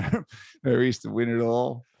got home. We used to win it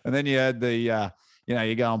all. And then you had the,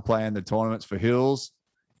 you go and play in the tournaments for Hills,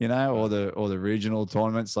 or the regional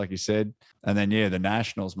tournaments, like you said. And then, the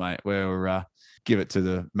Nationals, mate, where we'll give it to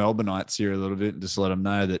the Melbourneites here a little bit and just let them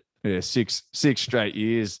know that 6 straight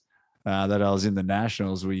years that I was in the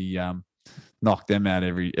Nationals, we knocked them out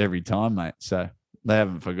every time, mate. So they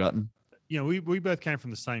haven't forgotten. We both came from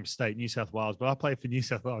the same state, New South Wales, but I played for New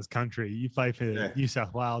South Wales country. You play for New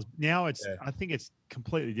South Wales. Now I think it's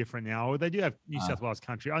completely different now. They do have New South Wales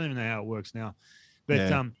country. I don't even know how it works now.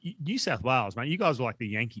 But New South Wales, mate, you guys were like the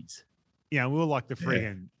Yankees. We were like the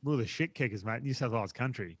we were the shit kickers, mate. New South Wales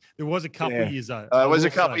country. There was a couple of years. It was a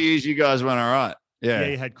couple of years you guys went all right. Yeah. Yeah,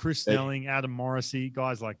 you had Chris Snelling, Adam Morrissey,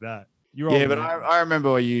 guys like that. But I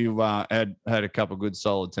remember you had a couple of good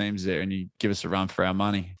solid teams there, and you give us a run for our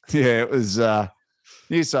money. Yeah, it was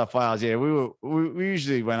New South Wales. Yeah, we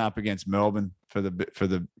usually went up against Melbourne for the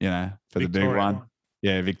Victoria big one.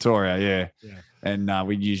 Yeah, Victoria. Yeah. And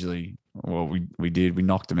we usually. Well, we did. We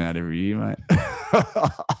knocked them out every year, mate.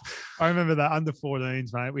 I remember that under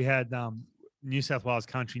 14s, mate. We had New South Wales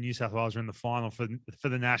country. New South Wales were in the final for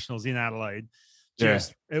the Nationals in Adelaide.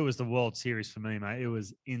 It was the World Series for me, mate. It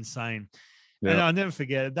was insane. Yeah. And I'll never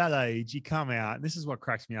forget at that age, you come out, and this is what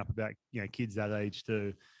cracks me up about kids that age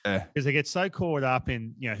too. Yeah. Because they get so caught up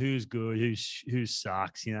in who's good, who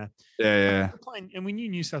sucks, Yeah. And we knew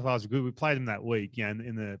New South Wales were good. We played them that week,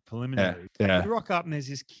 in the preliminary. Yeah. We rock up and there's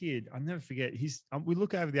this kid. I'll never forget. We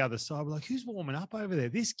look over the other side. We're like, who's warming up over there?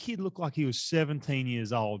 This kid looked like he was 17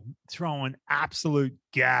 years old, throwing absolute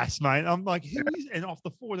gas, mate. I'm like, who is? And off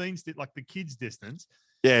the 14s, like the kids' distance.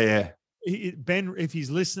 Yeah. Ben, if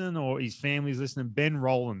he's listening or his family's listening, Ben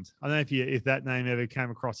Rowland. I don't know if that name ever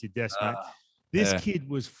came across your desk, mate. This kid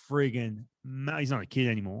was friggin', he's not a kid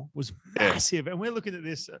anymore, was massive. And we're looking at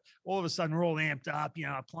this, all of a sudden we're all amped up,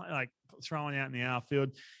 like throwing out in the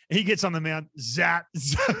outfield. He gets on the mound, zap.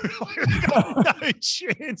 No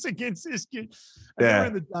chance against this kid. And we're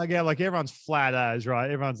in the dugout, like everyone's flat as, right?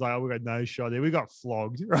 Everyone's like, we got no shot there. We got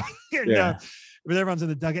flogged, right? And, but everyone's in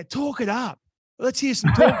the dugout, talk it up. Let's hear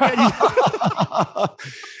some talk.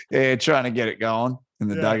 Trying to get it going in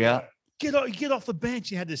the dugout. Get off the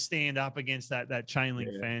bench. You had to stand up against that chain link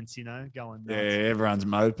fence, going nuts. Yeah, everyone's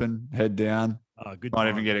moping, head down. Oh, good. Might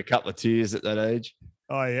even get a couple of tears at that age.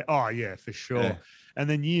 Oh yeah, for sure. Yeah. And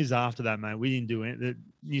then years after that, mate, we didn't do it. The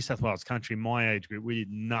New South Wales country, my age group, we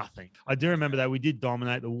did nothing. I do remember that we did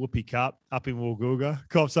dominate the Whoopie Cup up in Woolgoolga,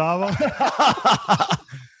 Cops Harbour.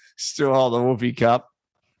 Still hold the Whoopie Cup.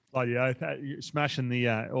 Oh yeah, smashing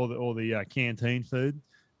the all the canteen food.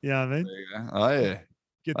 You know what I mean? Oh yeah.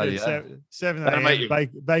 Get that 7 a.m.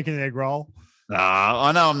 bacon and egg roll.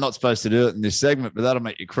 I know I'm not supposed to do it in this segment, but that'll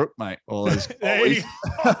make you crook, mate. All those lollies.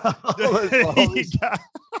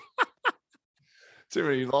 Too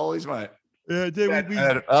many lollies, mate. Yeah, dude.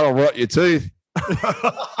 That'll rot your teeth.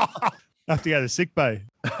 Have to go to sick bay.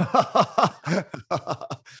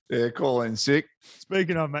 Yeah, call in sick.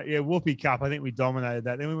 Speaking of, mate, Whoopie Cup, I think we dominated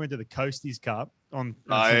that. Then we went to the Coasties Cup.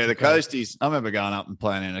 The Coasties. I remember going up and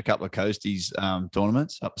playing in a couple of Coasties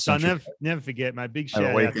tournaments. So never forget, mate. Big shout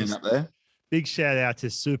out up there. Big shout out to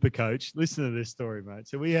Super Coach. Listen to this story, mate.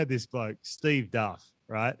 So we had this bloke, Steve Duff,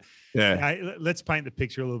 right? Yeah. Now, let's paint the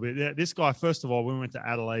picture a little bit. Yeah, this guy, first of all, when we went to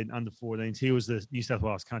Adelaide under 14s, he was the New South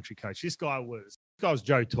Wales country coach. This guy was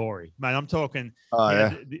Joe Torre, mate. I'm talking. Oh, he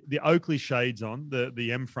had yeah. the Oakley shades on,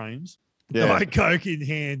 the M frames, Yeah. Diet Coke in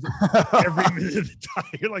hand every minute of the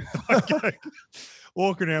day, like Diet Coke,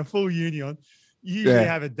 walking around full uni on. You usually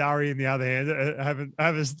have a durry in the other hand,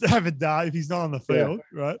 have a dart if he's not on the field,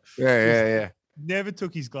 right? Yeah. Never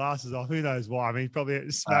took his glasses off. Who knows why? I mean, he's probably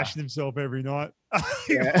smashing himself every night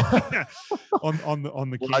on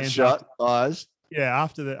the Bloodshot eyes. Yeah,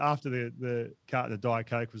 after the carton of Diet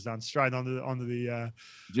Coke was done, straight onto the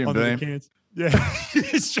Jim Beam. the cans. Yeah,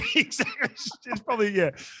 it's probably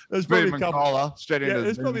There's probably a couple. Collar, straight into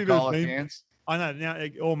There's the probably a bit of collar beam. cans. I know now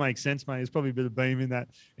it all makes sense, mate. There's probably a bit of beam in that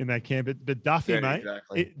can, but Duffy, mate,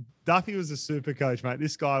 exactly. Duffy was a super coach, mate.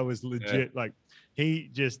 This guy was legit. Like he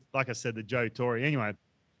just, like I said, the Joe Torre. Anyway,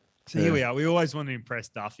 so here we are. We always want to impress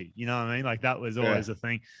Duffy. You know what I mean? Like that was always a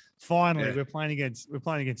thing. Finally, we're playing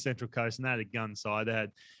against Central Coast, and they had a gun side. They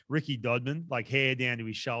had Ricky Dodman, like hair down to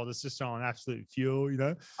his shoulders, just throwing absolute fuel, you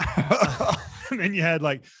know. And then you had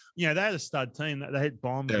they had a stud team. They hit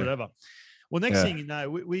bombs, whatever. Well, next thing you know,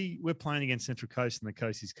 we're playing against Central Coast in the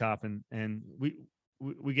Coasties Cup, and we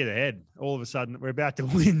get ahead. All of a sudden, we're about to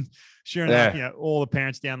win. Sure enough, all the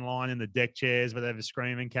parents down the line in the deck chairs, whatever,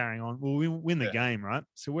 screaming, carrying on. Well, we win the game, right?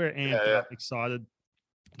 So we're amped up, excited,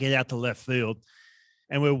 get out to left field.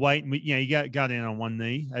 And we're waiting. You go down on one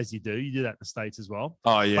knee, as you do. You do that in the States as well.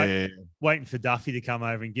 Oh, yeah. Waiting for Duffy to come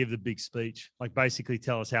over and give the big speech, like basically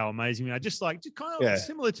tell us how amazing we are. Just kind of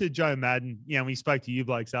similar to Joe Madden. When he spoke to you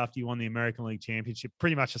blokes after you won the American League Championship,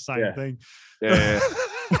 pretty much the same thing. Yeah.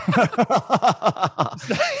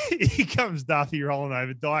 So here comes Duffy rolling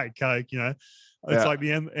over, Diet Coke, It's like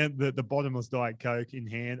the bottomless Diet Coke in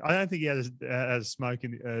hand. I don't think he had a smoke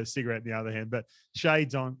in a cigarette in the other hand, but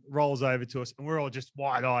shades on, rolls over to us, and we're all just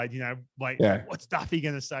wide-eyed, what's Duffy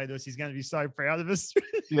going to say to us? He's going to be so proud of us.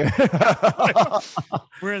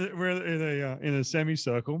 we're in a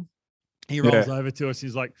semicircle. He rolls over to us.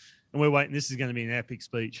 He's like, and we're waiting. This is going to be an epic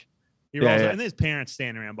speech. He rolls over, and there's parents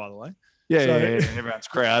standing around, by the way. Everyone's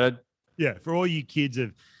crowded. Yeah, for all you kids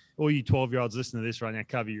all you 12-year-olds listening to this right now,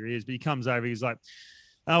 cover your ears. But he comes over, he's like,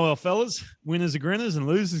 "Oh well, fellas, winners are grinners and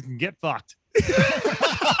losers can get fucked." And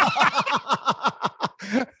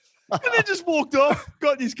then just walked off,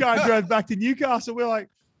 got in his car and drove back to Newcastle. We're like,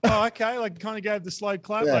 "Oh, okay." Like, kind of gave the slow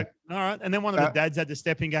clap, like, "All right." And then one of the dads had to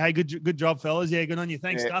step in and go, "Hey, good job, fellas. Yeah, good on you.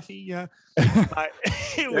 Thanks, Duffy."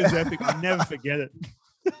 It was epic. I'll never forget it.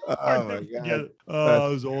 Oh my god! Oh,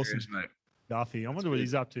 it was awesome, mate. Duffy. I wonder what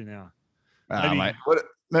he's up to now.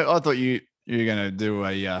 Mate, I thought you were going to do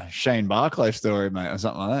a Shane Barclay story, mate, or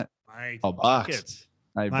something like that. Mate, Buckets.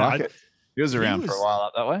 Hey, mate, Bucket. He was around for a while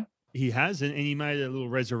up that way. He has, and he made a little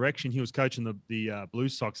resurrection. He was coaching the Blue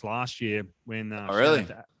Sox last year when. Really?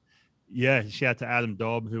 Shout out to Adam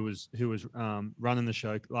Dobb, who was running the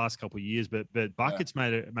show last couple of years. But Buckets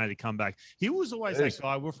made a comeback. He was always that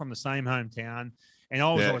guy. We're from the same hometown, and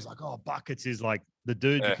I was always like, "Oh, Buckets is like the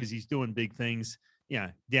dude because he's doing big things."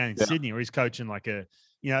 Down in Sydney, or he's coaching like a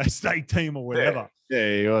state team or whatever.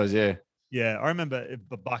 Yeah, he was. Yeah. Yeah, I remember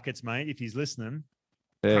Buckets, mate. If he's listening,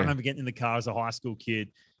 I remember getting in the car as a high school kid,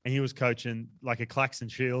 and he was coaching like a Claxton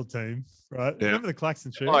Shield team, right? Yeah. Remember the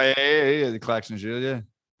Claxton Shield? Oh yeah, the Claxton Shield, yeah.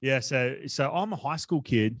 Yeah, so I'm a high school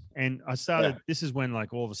kid, and I started. This is when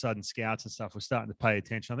like all of a sudden scouts and stuff were starting to pay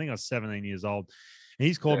attention. I think I was 17 years old. And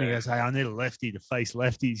he's called me and goes, "Hey, I need a lefty to face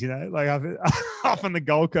lefties," like up on the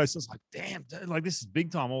Gold Coast. I was like, "Damn, dude, like this is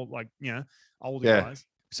big time." All like, older guys.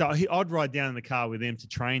 So I'd ride down in the car with him to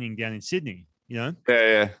training down in Sydney, Yeah.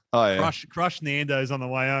 Oh, yeah. Crush Nando's on the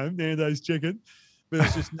way home, Nando's chicken. But it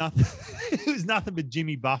was just nothing. It was nothing but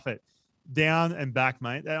Jimmy Buffett down and back,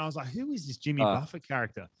 mate. And I was like, "Who is this Jimmy Buffett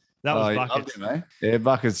character?" That was Buckets. Him, eh? Yeah,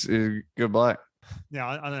 Buckets is a good bloke. Now,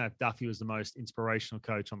 I don't know if Duffy was the most inspirational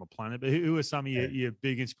coach on the planet, but who are some of your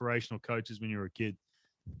big inspirational coaches when you were a kid?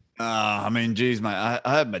 I mean, geez, mate,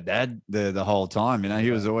 I had my dad there the whole time. He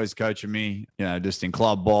was always coaching me, just in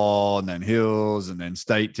club ball and then hills and then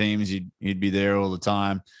state teams. He'd be there all the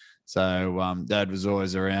time. So Dad was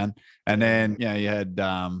always around. And then, you had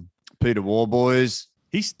Peter Warboys.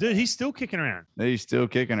 He's still kicking around. He's still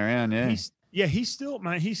kicking around, yeah. He's still,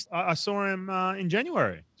 mate. I saw him in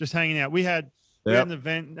January just hanging out. We had an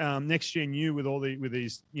event next year new with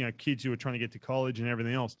these kids who were trying to get to college and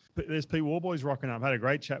everything else. But there's Pete Warboys rocking up. Had a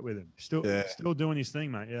great chat with him. Still doing his thing,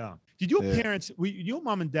 mate. Yeah. Did your parents, your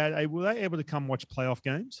mum and dad, were they able to come watch playoff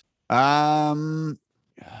games? You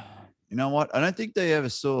know what? I don't think they ever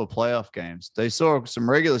saw playoff games. They saw some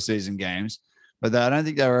regular season games, but I don't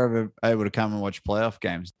think they were ever able to come and watch playoff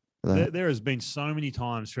games. There has been so many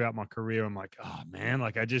times throughout my career, I'm like, oh man,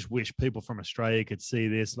 like I just wish people from Australia could see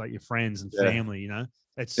this, like your friends and family,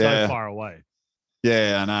 it's so far away.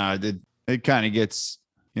 Yeah, I know. It kind of gets,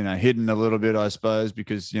 hidden a little bit, I suppose,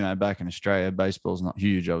 because, back in Australia, baseball's not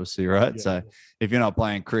huge, obviously, right? Yeah. So if you're not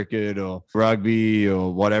playing cricket or rugby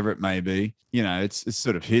or whatever it may be, it's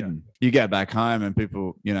sort of hidden. Yeah. You go back home and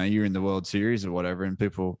people, you're in the World Series or whatever, and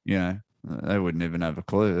people, they wouldn't even have a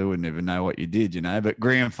clue. They wouldn't even know what you did, But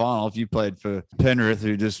grand final, if you played for Penrith,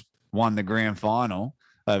 who just won the grand final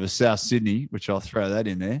over South Sydney, which I'll throw that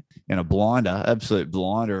in there, in a blinder, absolute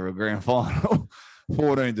blinder of a grand final.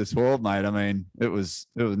 14-12, mate. I mean, it was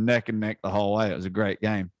neck and neck the whole way. It was a great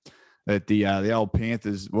game. But the old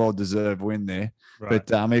Panthers, well-deserved win there. Right.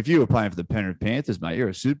 But, I mean, if you were playing for the Penrith Panthers, mate, you're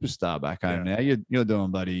a superstar back home now. You're doing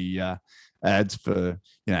bloody ads for,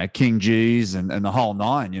 King G's and the whole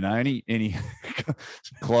nine, any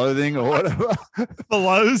clothing or whatever. For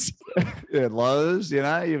Lowe's. Yeah, Lowe's,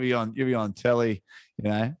 you'll be on telly,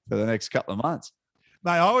 for the next couple of months.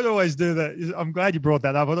 Mate, I would always do that. I'm glad you brought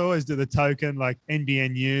that up. I'd always do the token, like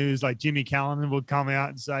NBN News, like Jimmy Callanan would come out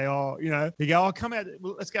and say, he'd go, come out,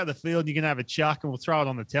 let's go to the field and you can have a chuck and we'll throw it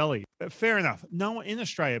on the telly. But fair enough. No one in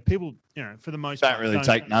Australia, people, for the most part, don't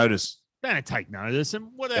take notice. They don't take notice and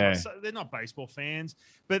whatever. Yeah. So they're not baseball fans.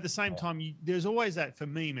 But at the same time, there's always that, for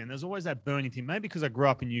me, man, there's always that burning thing. Maybe because I grew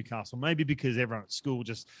up in Newcastle, maybe because everyone at school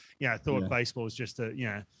just, thought baseball was just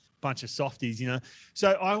a, bunch of softies,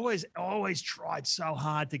 So I always tried so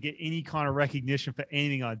hard to get any kind of recognition for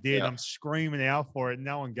anything I did. Yeah. I'm screaming out for it. And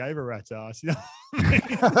no one gave a rat's ass. Yeah,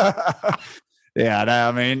 I know.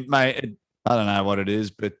 I mean, mate, I don't know what it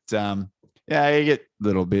is, but you get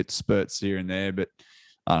little bit spurts here and there, but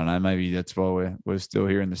I don't know. Maybe that's why we're still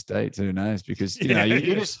here in the States. Who knows? Because you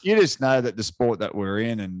just know that the sport that we're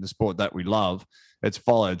in and the sport that we love, it's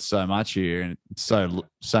followed so much here and it's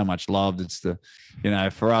so much loved. It's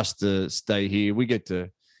for us to stay here, we get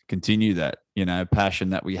to continue that,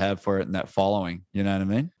 passion that we have for it and that following. You know what I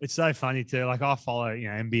mean? It's so funny too. Like I follow,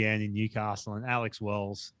 NBN in Newcastle and Alex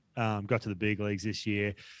Wells got to the big leagues this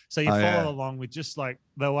year. So you follow along with just like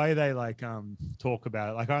the way they talk about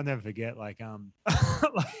it. Like I'll never forget, like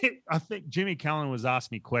I think Jimmy Callan was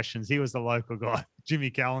asking me questions. He was the local guy.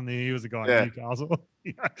 Jimmy Callan, he was the guy in Newcastle.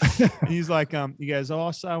 And he's like, he goes,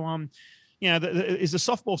 oh, so is the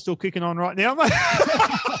softball still kicking on right now, mate?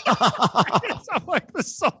 I'm like, the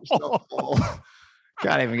softball.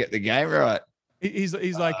 Can't even get the game right. He's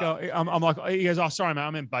like, I'm like, he goes, oh, sorry, mate, I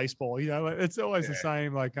meant baseball. It's always the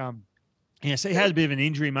same. Like, so you had a bit of an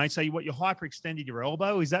injury, mate. So you hyperextended your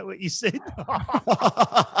elbow? Is that what you said?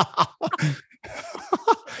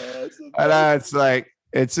 I know. It's like,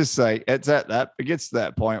 it's just like, it gets to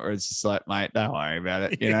that point where it's just like, mate, don't worry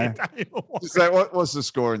about it. It's like, what's the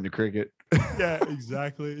score in the cricket? Yeah,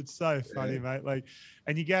 exactly. It's so funny, mate. Like,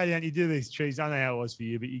 and you go down, you do these cheese. I don't know how it was for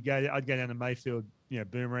you, but I'd go down to Mayfield,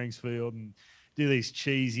 Boomerangs Field and do these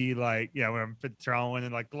cheesy, like, when I'm throwing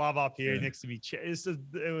and like glove up here next to me. Can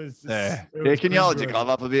you hold your glove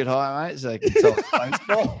up a bit higher, mate? So I can tell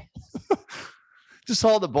baseball. Just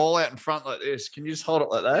hold the ball out in front like this. Can you just hold it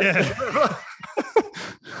like that? Yeah.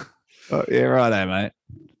 Oh, yeah, righto, mate.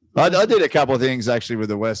 I did a couple of things actually with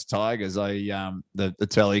the West Tigers. The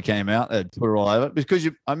telly came out, they put it all over because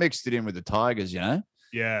I mixed it in with the Tigers, Yeah.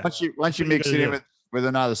 Once you mix it in with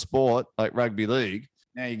another sport like rugby league,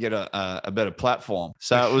 now you get a better platform.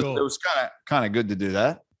 So it was kind of good to do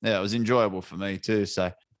that. Yeah, it was enjoyable for me too.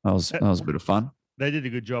 So that was a bit of fun. They did a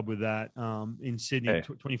good job with that in Sydney,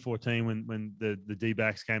 2014, when the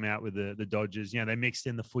D-backs came out with the Dodgers. They mixed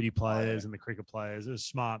in the footy players and the cricket players. It was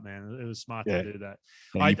smart, man. It was smart to do that.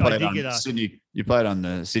 You played on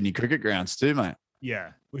the Sydney cricket grounds too, mate. Yeah,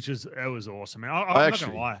 it was awesome, man. I'm not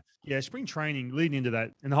gonna lie. Yeah, spring training leading into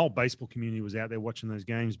that, and the whole baseball community was out there watching those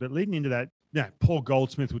games. But leading into that, Paul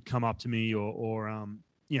Goldsmith would come up to me, or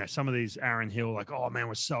some of these Aaron Hill, like, oh man,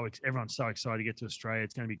 everyone's so excited to get to Australia.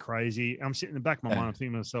 It's going to be crazy. I'm sitting in the back of my mind, I'm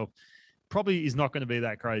thinking to myself, probably is not going to be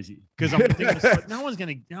that crazy because I'm thinking, no one's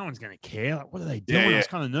going to care. Like, what are they doing? I was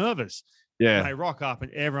kind of nervous. Yeah, and they rock up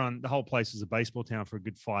and the whole place was a baseball town for a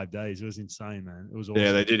good 5 days. It was insane, man. It was awesome.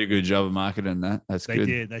 Yeah, they did a good job of marketing that. They good.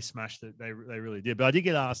 Did. They smashed it. They really did. But I did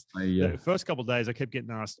get asked the first couple of days. I kept getting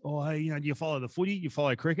asked, "Oh, hey, do you follow the footy? You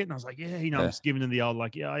follow cricket?" And I was like, "Yeah, I was giving them the old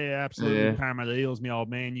like, yeah, absolutely. Yeah. Parramatta Eels, my old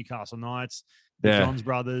man, Newcastle Knights." The Johns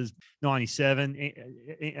brothers, 97.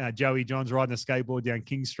 Joey Johns riding a skateboard down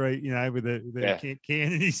King Street, with the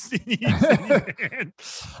can in his hand.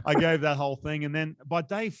 I gave that whole thing. And then by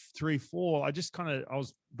day 3, 4, I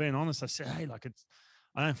was being honest. I said, hey,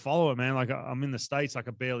 I don't follow it, man. Like I'm in the States, I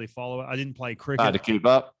could barely follow it. I didn't play cricket. Hard to keep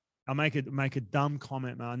up. I'll make a dumb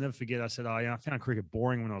comment, man. I'll never forget. I said, "Oh, yeah, I found cricket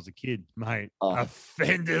boring when I was a kid, mate." Oh.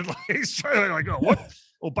 Offended, like straight away, like, "Oh, what?"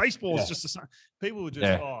 Or baseball is Yeah. just the same. People were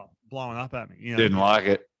just blowing up at me. You know, Didn't like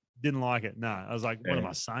it. didn't like it. No, I was like, "What am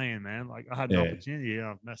I saying, man?" Like, I had an opportunity, and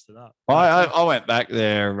I've messed it up. I went back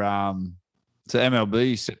there to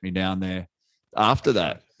MLB. Sent me down there after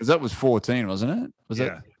that because that was 14, wasn't it? Was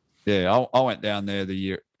it? Yeah, I went down there the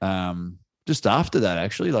year just after that,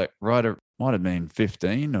 actually, like might have been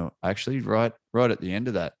 15 or actually right at the end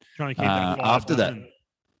of that. Trying to keep that after that.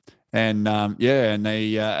 And and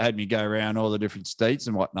they had me go around all the different states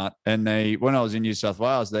and whatnot. And when I was in New South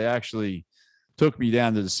Wales, they actually took me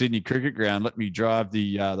down to the Sydney Cricket Ground, let me drive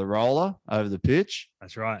the roller over the pitch.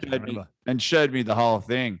 That's right. Showed me the whole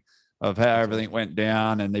thing of how everything went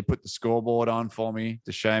down, and they put the scoreboard on for me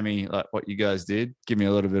to show me like what you guys did, give me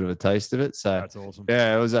a little bit of a taste of it. So that's awesome.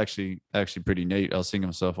 Yeah, it was actually pretty neat. I was thinking to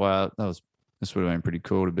myself, wow, this would have been pretty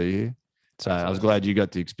cool to be here. So I was glad you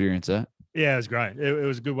got to experience that. Yeah, it was great. It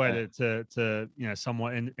was a good way to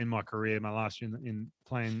somewhat in my career, my last year in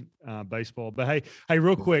playing baseball. But hey,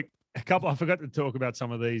 real quick, I forgot to talk about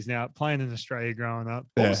some of these now. Playing in Australia growing up,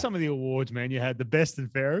 what were some of the awards, man? You had the best and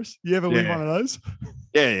fairest. You ever win one of those?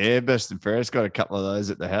 Yeah, best and fairest. Got a couple of those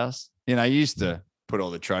at the house. You know, I used to put all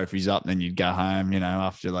the trophies up, and then you'd go home,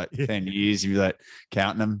 after like 10 years, you'd be like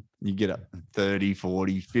counting them. You get up 30,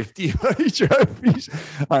 40, 50 trophies.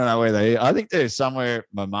 I don't know where I think they're somewhere at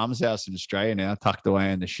my mum's house in Australia now, tucked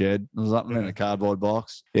away in the shed. It was something in a cardboard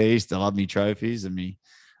box. Yeah, I used to love me trophies and me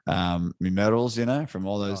medals, from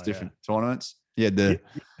all those different tournaments. You had the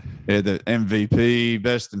MVP,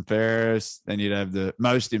 best and fairest. Then you'd have the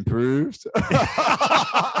most improved.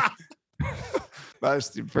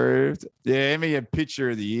 Most improved. Yeah, me a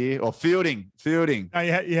pitcher of the year or fielding. Oh,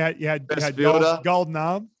 you had fielder. Golden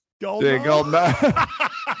Arm. Golden Arm.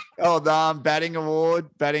 Golden Arm, batting award,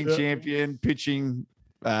 batting champion, pitching,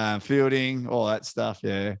 fielding, all that stuff.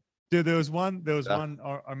 Yeah. Dude, there was one.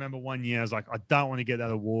 I remember one year I was like, I don't want to get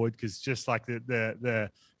that award because just like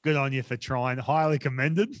the good on you for trying, highly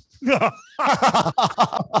commended.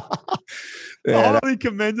 Highly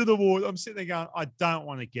commended award. I'm sitting there going, I don't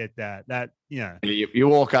want to get that. You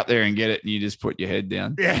walk up there and get it, and you just put your head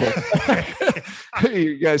down. Yeah.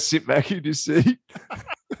 You go sit back in your seat.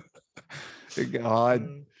 And go hide.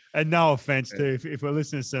 And no offense to if we're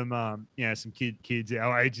listening to some kids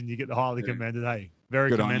our age and you get the highly commended, hey, very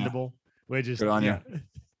good commendable. We're just good on you.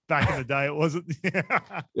 Back in the day it wasn't.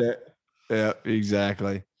 Yeah,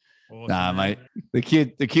 exactly. Awesome, nah, mate. The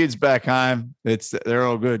kids back home, they're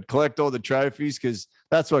all good. Collect all the trophies because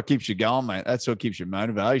that's what keeps you going, mate. That's what keeps you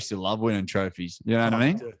motivated. I used to love winning trophies. You know what I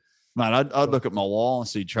mean? Mate, I'd look at my wall and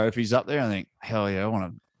see trophies up there and think, hell yeah,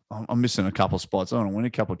 I'm missing a couple spots. I want to win a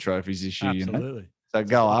couple of trophies this year. Absolutely. So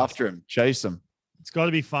go after them, chase them. It's got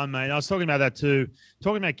to be fun, mate. I was talking about that too.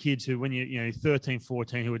 Talking about kids who, when you're 13,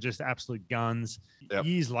 14, who are just absolute guns. Yep.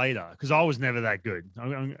 Years later, because I was never that good.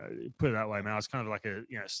 I'm put it that way, man. I was kind of like a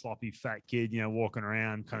sloppy fat kid, walking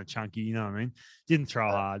around, kind of chunky. You know what I mean? Didn't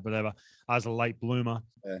throw hard, whatever. I was a late bloomer.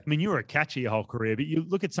 Yeah. I mean, you were a catcher your whole career, but you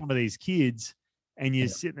look at some of these kids. And you're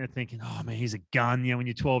sitting there thinking, "Oh man, he's a gun." When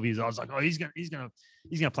you're 12 years old, I was like, "Oh, he's gonna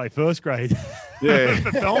play first grade." Yeah,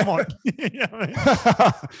 for Belmont.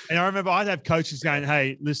 And I remember I'd have coaches going,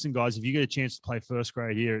 "Hey, listen, guys, if you get a chance to play first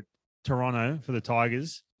grade here at Toronto for the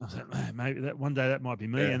Tigers," I was like, "Man, maybe that one day that might be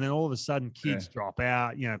me." Yeah. And then all of a sudden, kids drop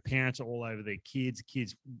out. Parents are all over their kids.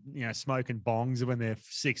 Kids, smoking bongs when they're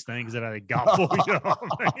 16 because they've had a gutful. You know what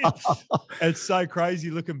I mean? It's so crazy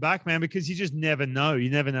looking back, man, because you just never know. You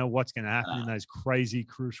never know what's going to happen in those crazy,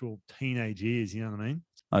 crucial teenage years. You know what I mean?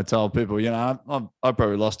 I tell people, I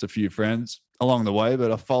probably lost a few friends along the way,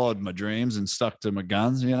 but I followed my dreams and stuck to my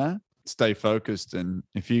guns. Stay focused, and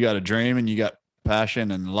if you got a dream and you got passion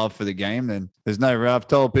and love for the game, then there's no. I've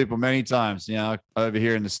told people many times, over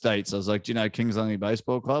here in the States, I was like, do you know Kings Langley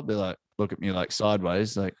Baseball Club? They're like, look at me like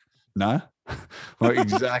sideways, like, no. Like,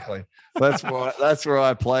 exactly. That's where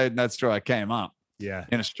I played, and that's where I came up. Yeah,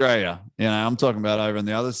 in Australia. I'm talking about over on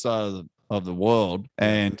the other side of the world,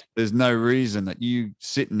 and there's no reason that you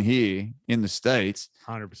sitting here in the States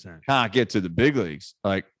 100% can't get to the big leagues.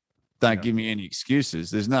 Like, don't give me any excuses.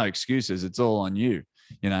 There's no excuses. It's all on you.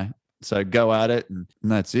 So go at it, and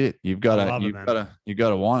that's it. You've got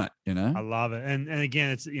to want it. I love it. And again,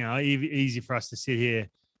 it's easy for us to sit here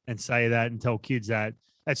and say that and tell kids that.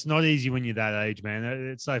 It's not easy when you're that age, man.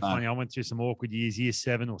 It's so funny. I went through some awkward years, year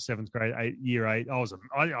 7 or 7th grade, year 8. I was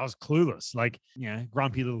clueless, like,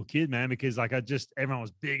 grumpy little kid, man, because like everyone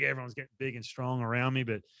was big, everyone's getting big and strong around me.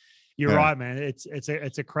 But you're right, man.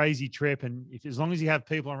 It's a crazy trip, and as long as you have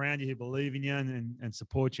people around you who believe in you and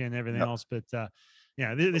support you and everything else. But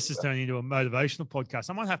Yeah, this is turning into a motivational podcast.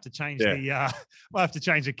 I might have to change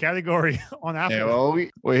the category on Apple. Yeah, well,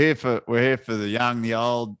 we're here for the young, the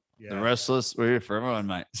old, Yeah. the restless. We're here for everyone,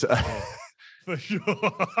 mate. So. For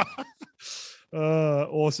sure.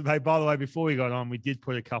 Awesome. Hey, by the way, before we got on, we did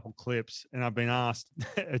put a couple clips, and I've been asked,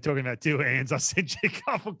 talking about 2 hands, I sent you a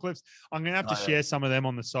couple clips. I'm going to have to share some of them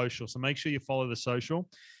on the social. So make sure you follow the social.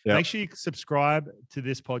 Yep. Make sure you subscribe to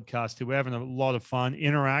this podcast too. We're having a lot of fun.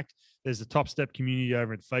 Interact. There's a Top Step community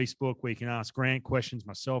over at Facebook where you can ask Grant questions,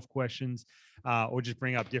 myself questions, or just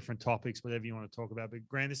bring up different topics, whatever you want to talk about. But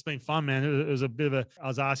Grant, it's been fun, man. It was a bit of I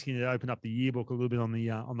was asking you to open up the yearbook a little bit on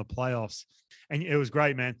the playoffs, and it was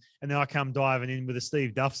great, man. And then I come diving in with a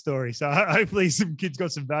Steve Duff story. So hopefully some kids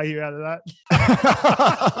got some value out of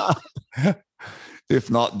that. If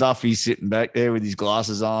not, Duffy's sitting back there with his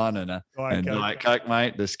glasses on and Diet Coke,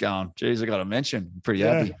 mate. Just going, geez, I got to mention. I'm pretty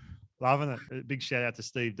happy. Loving it. A big shout out to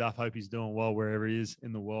Steve Duff. Hope he's doing well wherever he is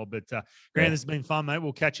in the world. But Grant, this has been fun, mate.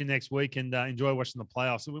 We'll catch you next week and enjoy watching the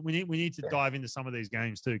playoffs. So we need to dive into some of these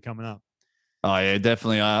games too coming up. Oh yeah,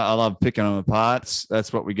 definitely. I love picking them apart.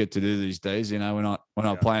 That's what we get to do these days. You know, we're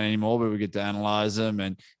not playing anymore, but we get to analyze them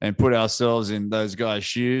and put ourselves in those guys'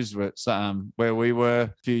 shoes where we were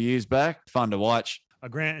a few years back. Fun to watch.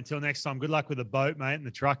 Grant, until next time, good luck with the boat, mate, and the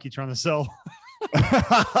truck you're trying to sell.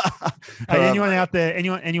 Hey, anyone out there,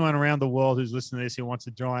 anyone around the world who's listening to this who wants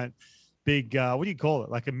a giant, big, what do you call it?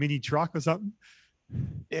 Like a mini truck or something?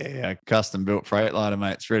 Yeah, custom built Freightliner,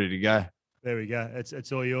 mate. It's ready to go. There we go.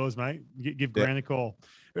 It's all yours, mate. Give Grant a call.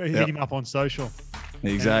 Hit him up on social.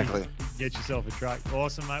 Exactly. Get yourself a truck.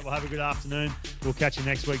 Awesome, mate. Well, have a good afternoon. We'll catch you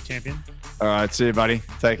next week, champion. All right. See you, buddy.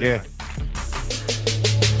 Take care.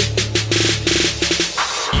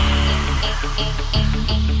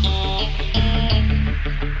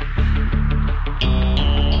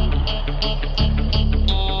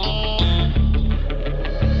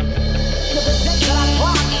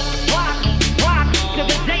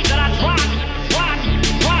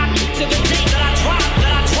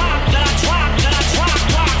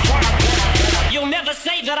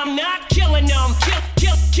 That I'm not killing them,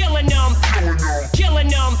 killing them, killing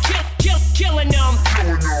them, killing them,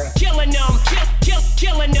 killing them,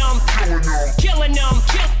 killing them, killing them,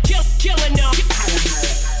 killing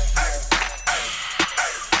them.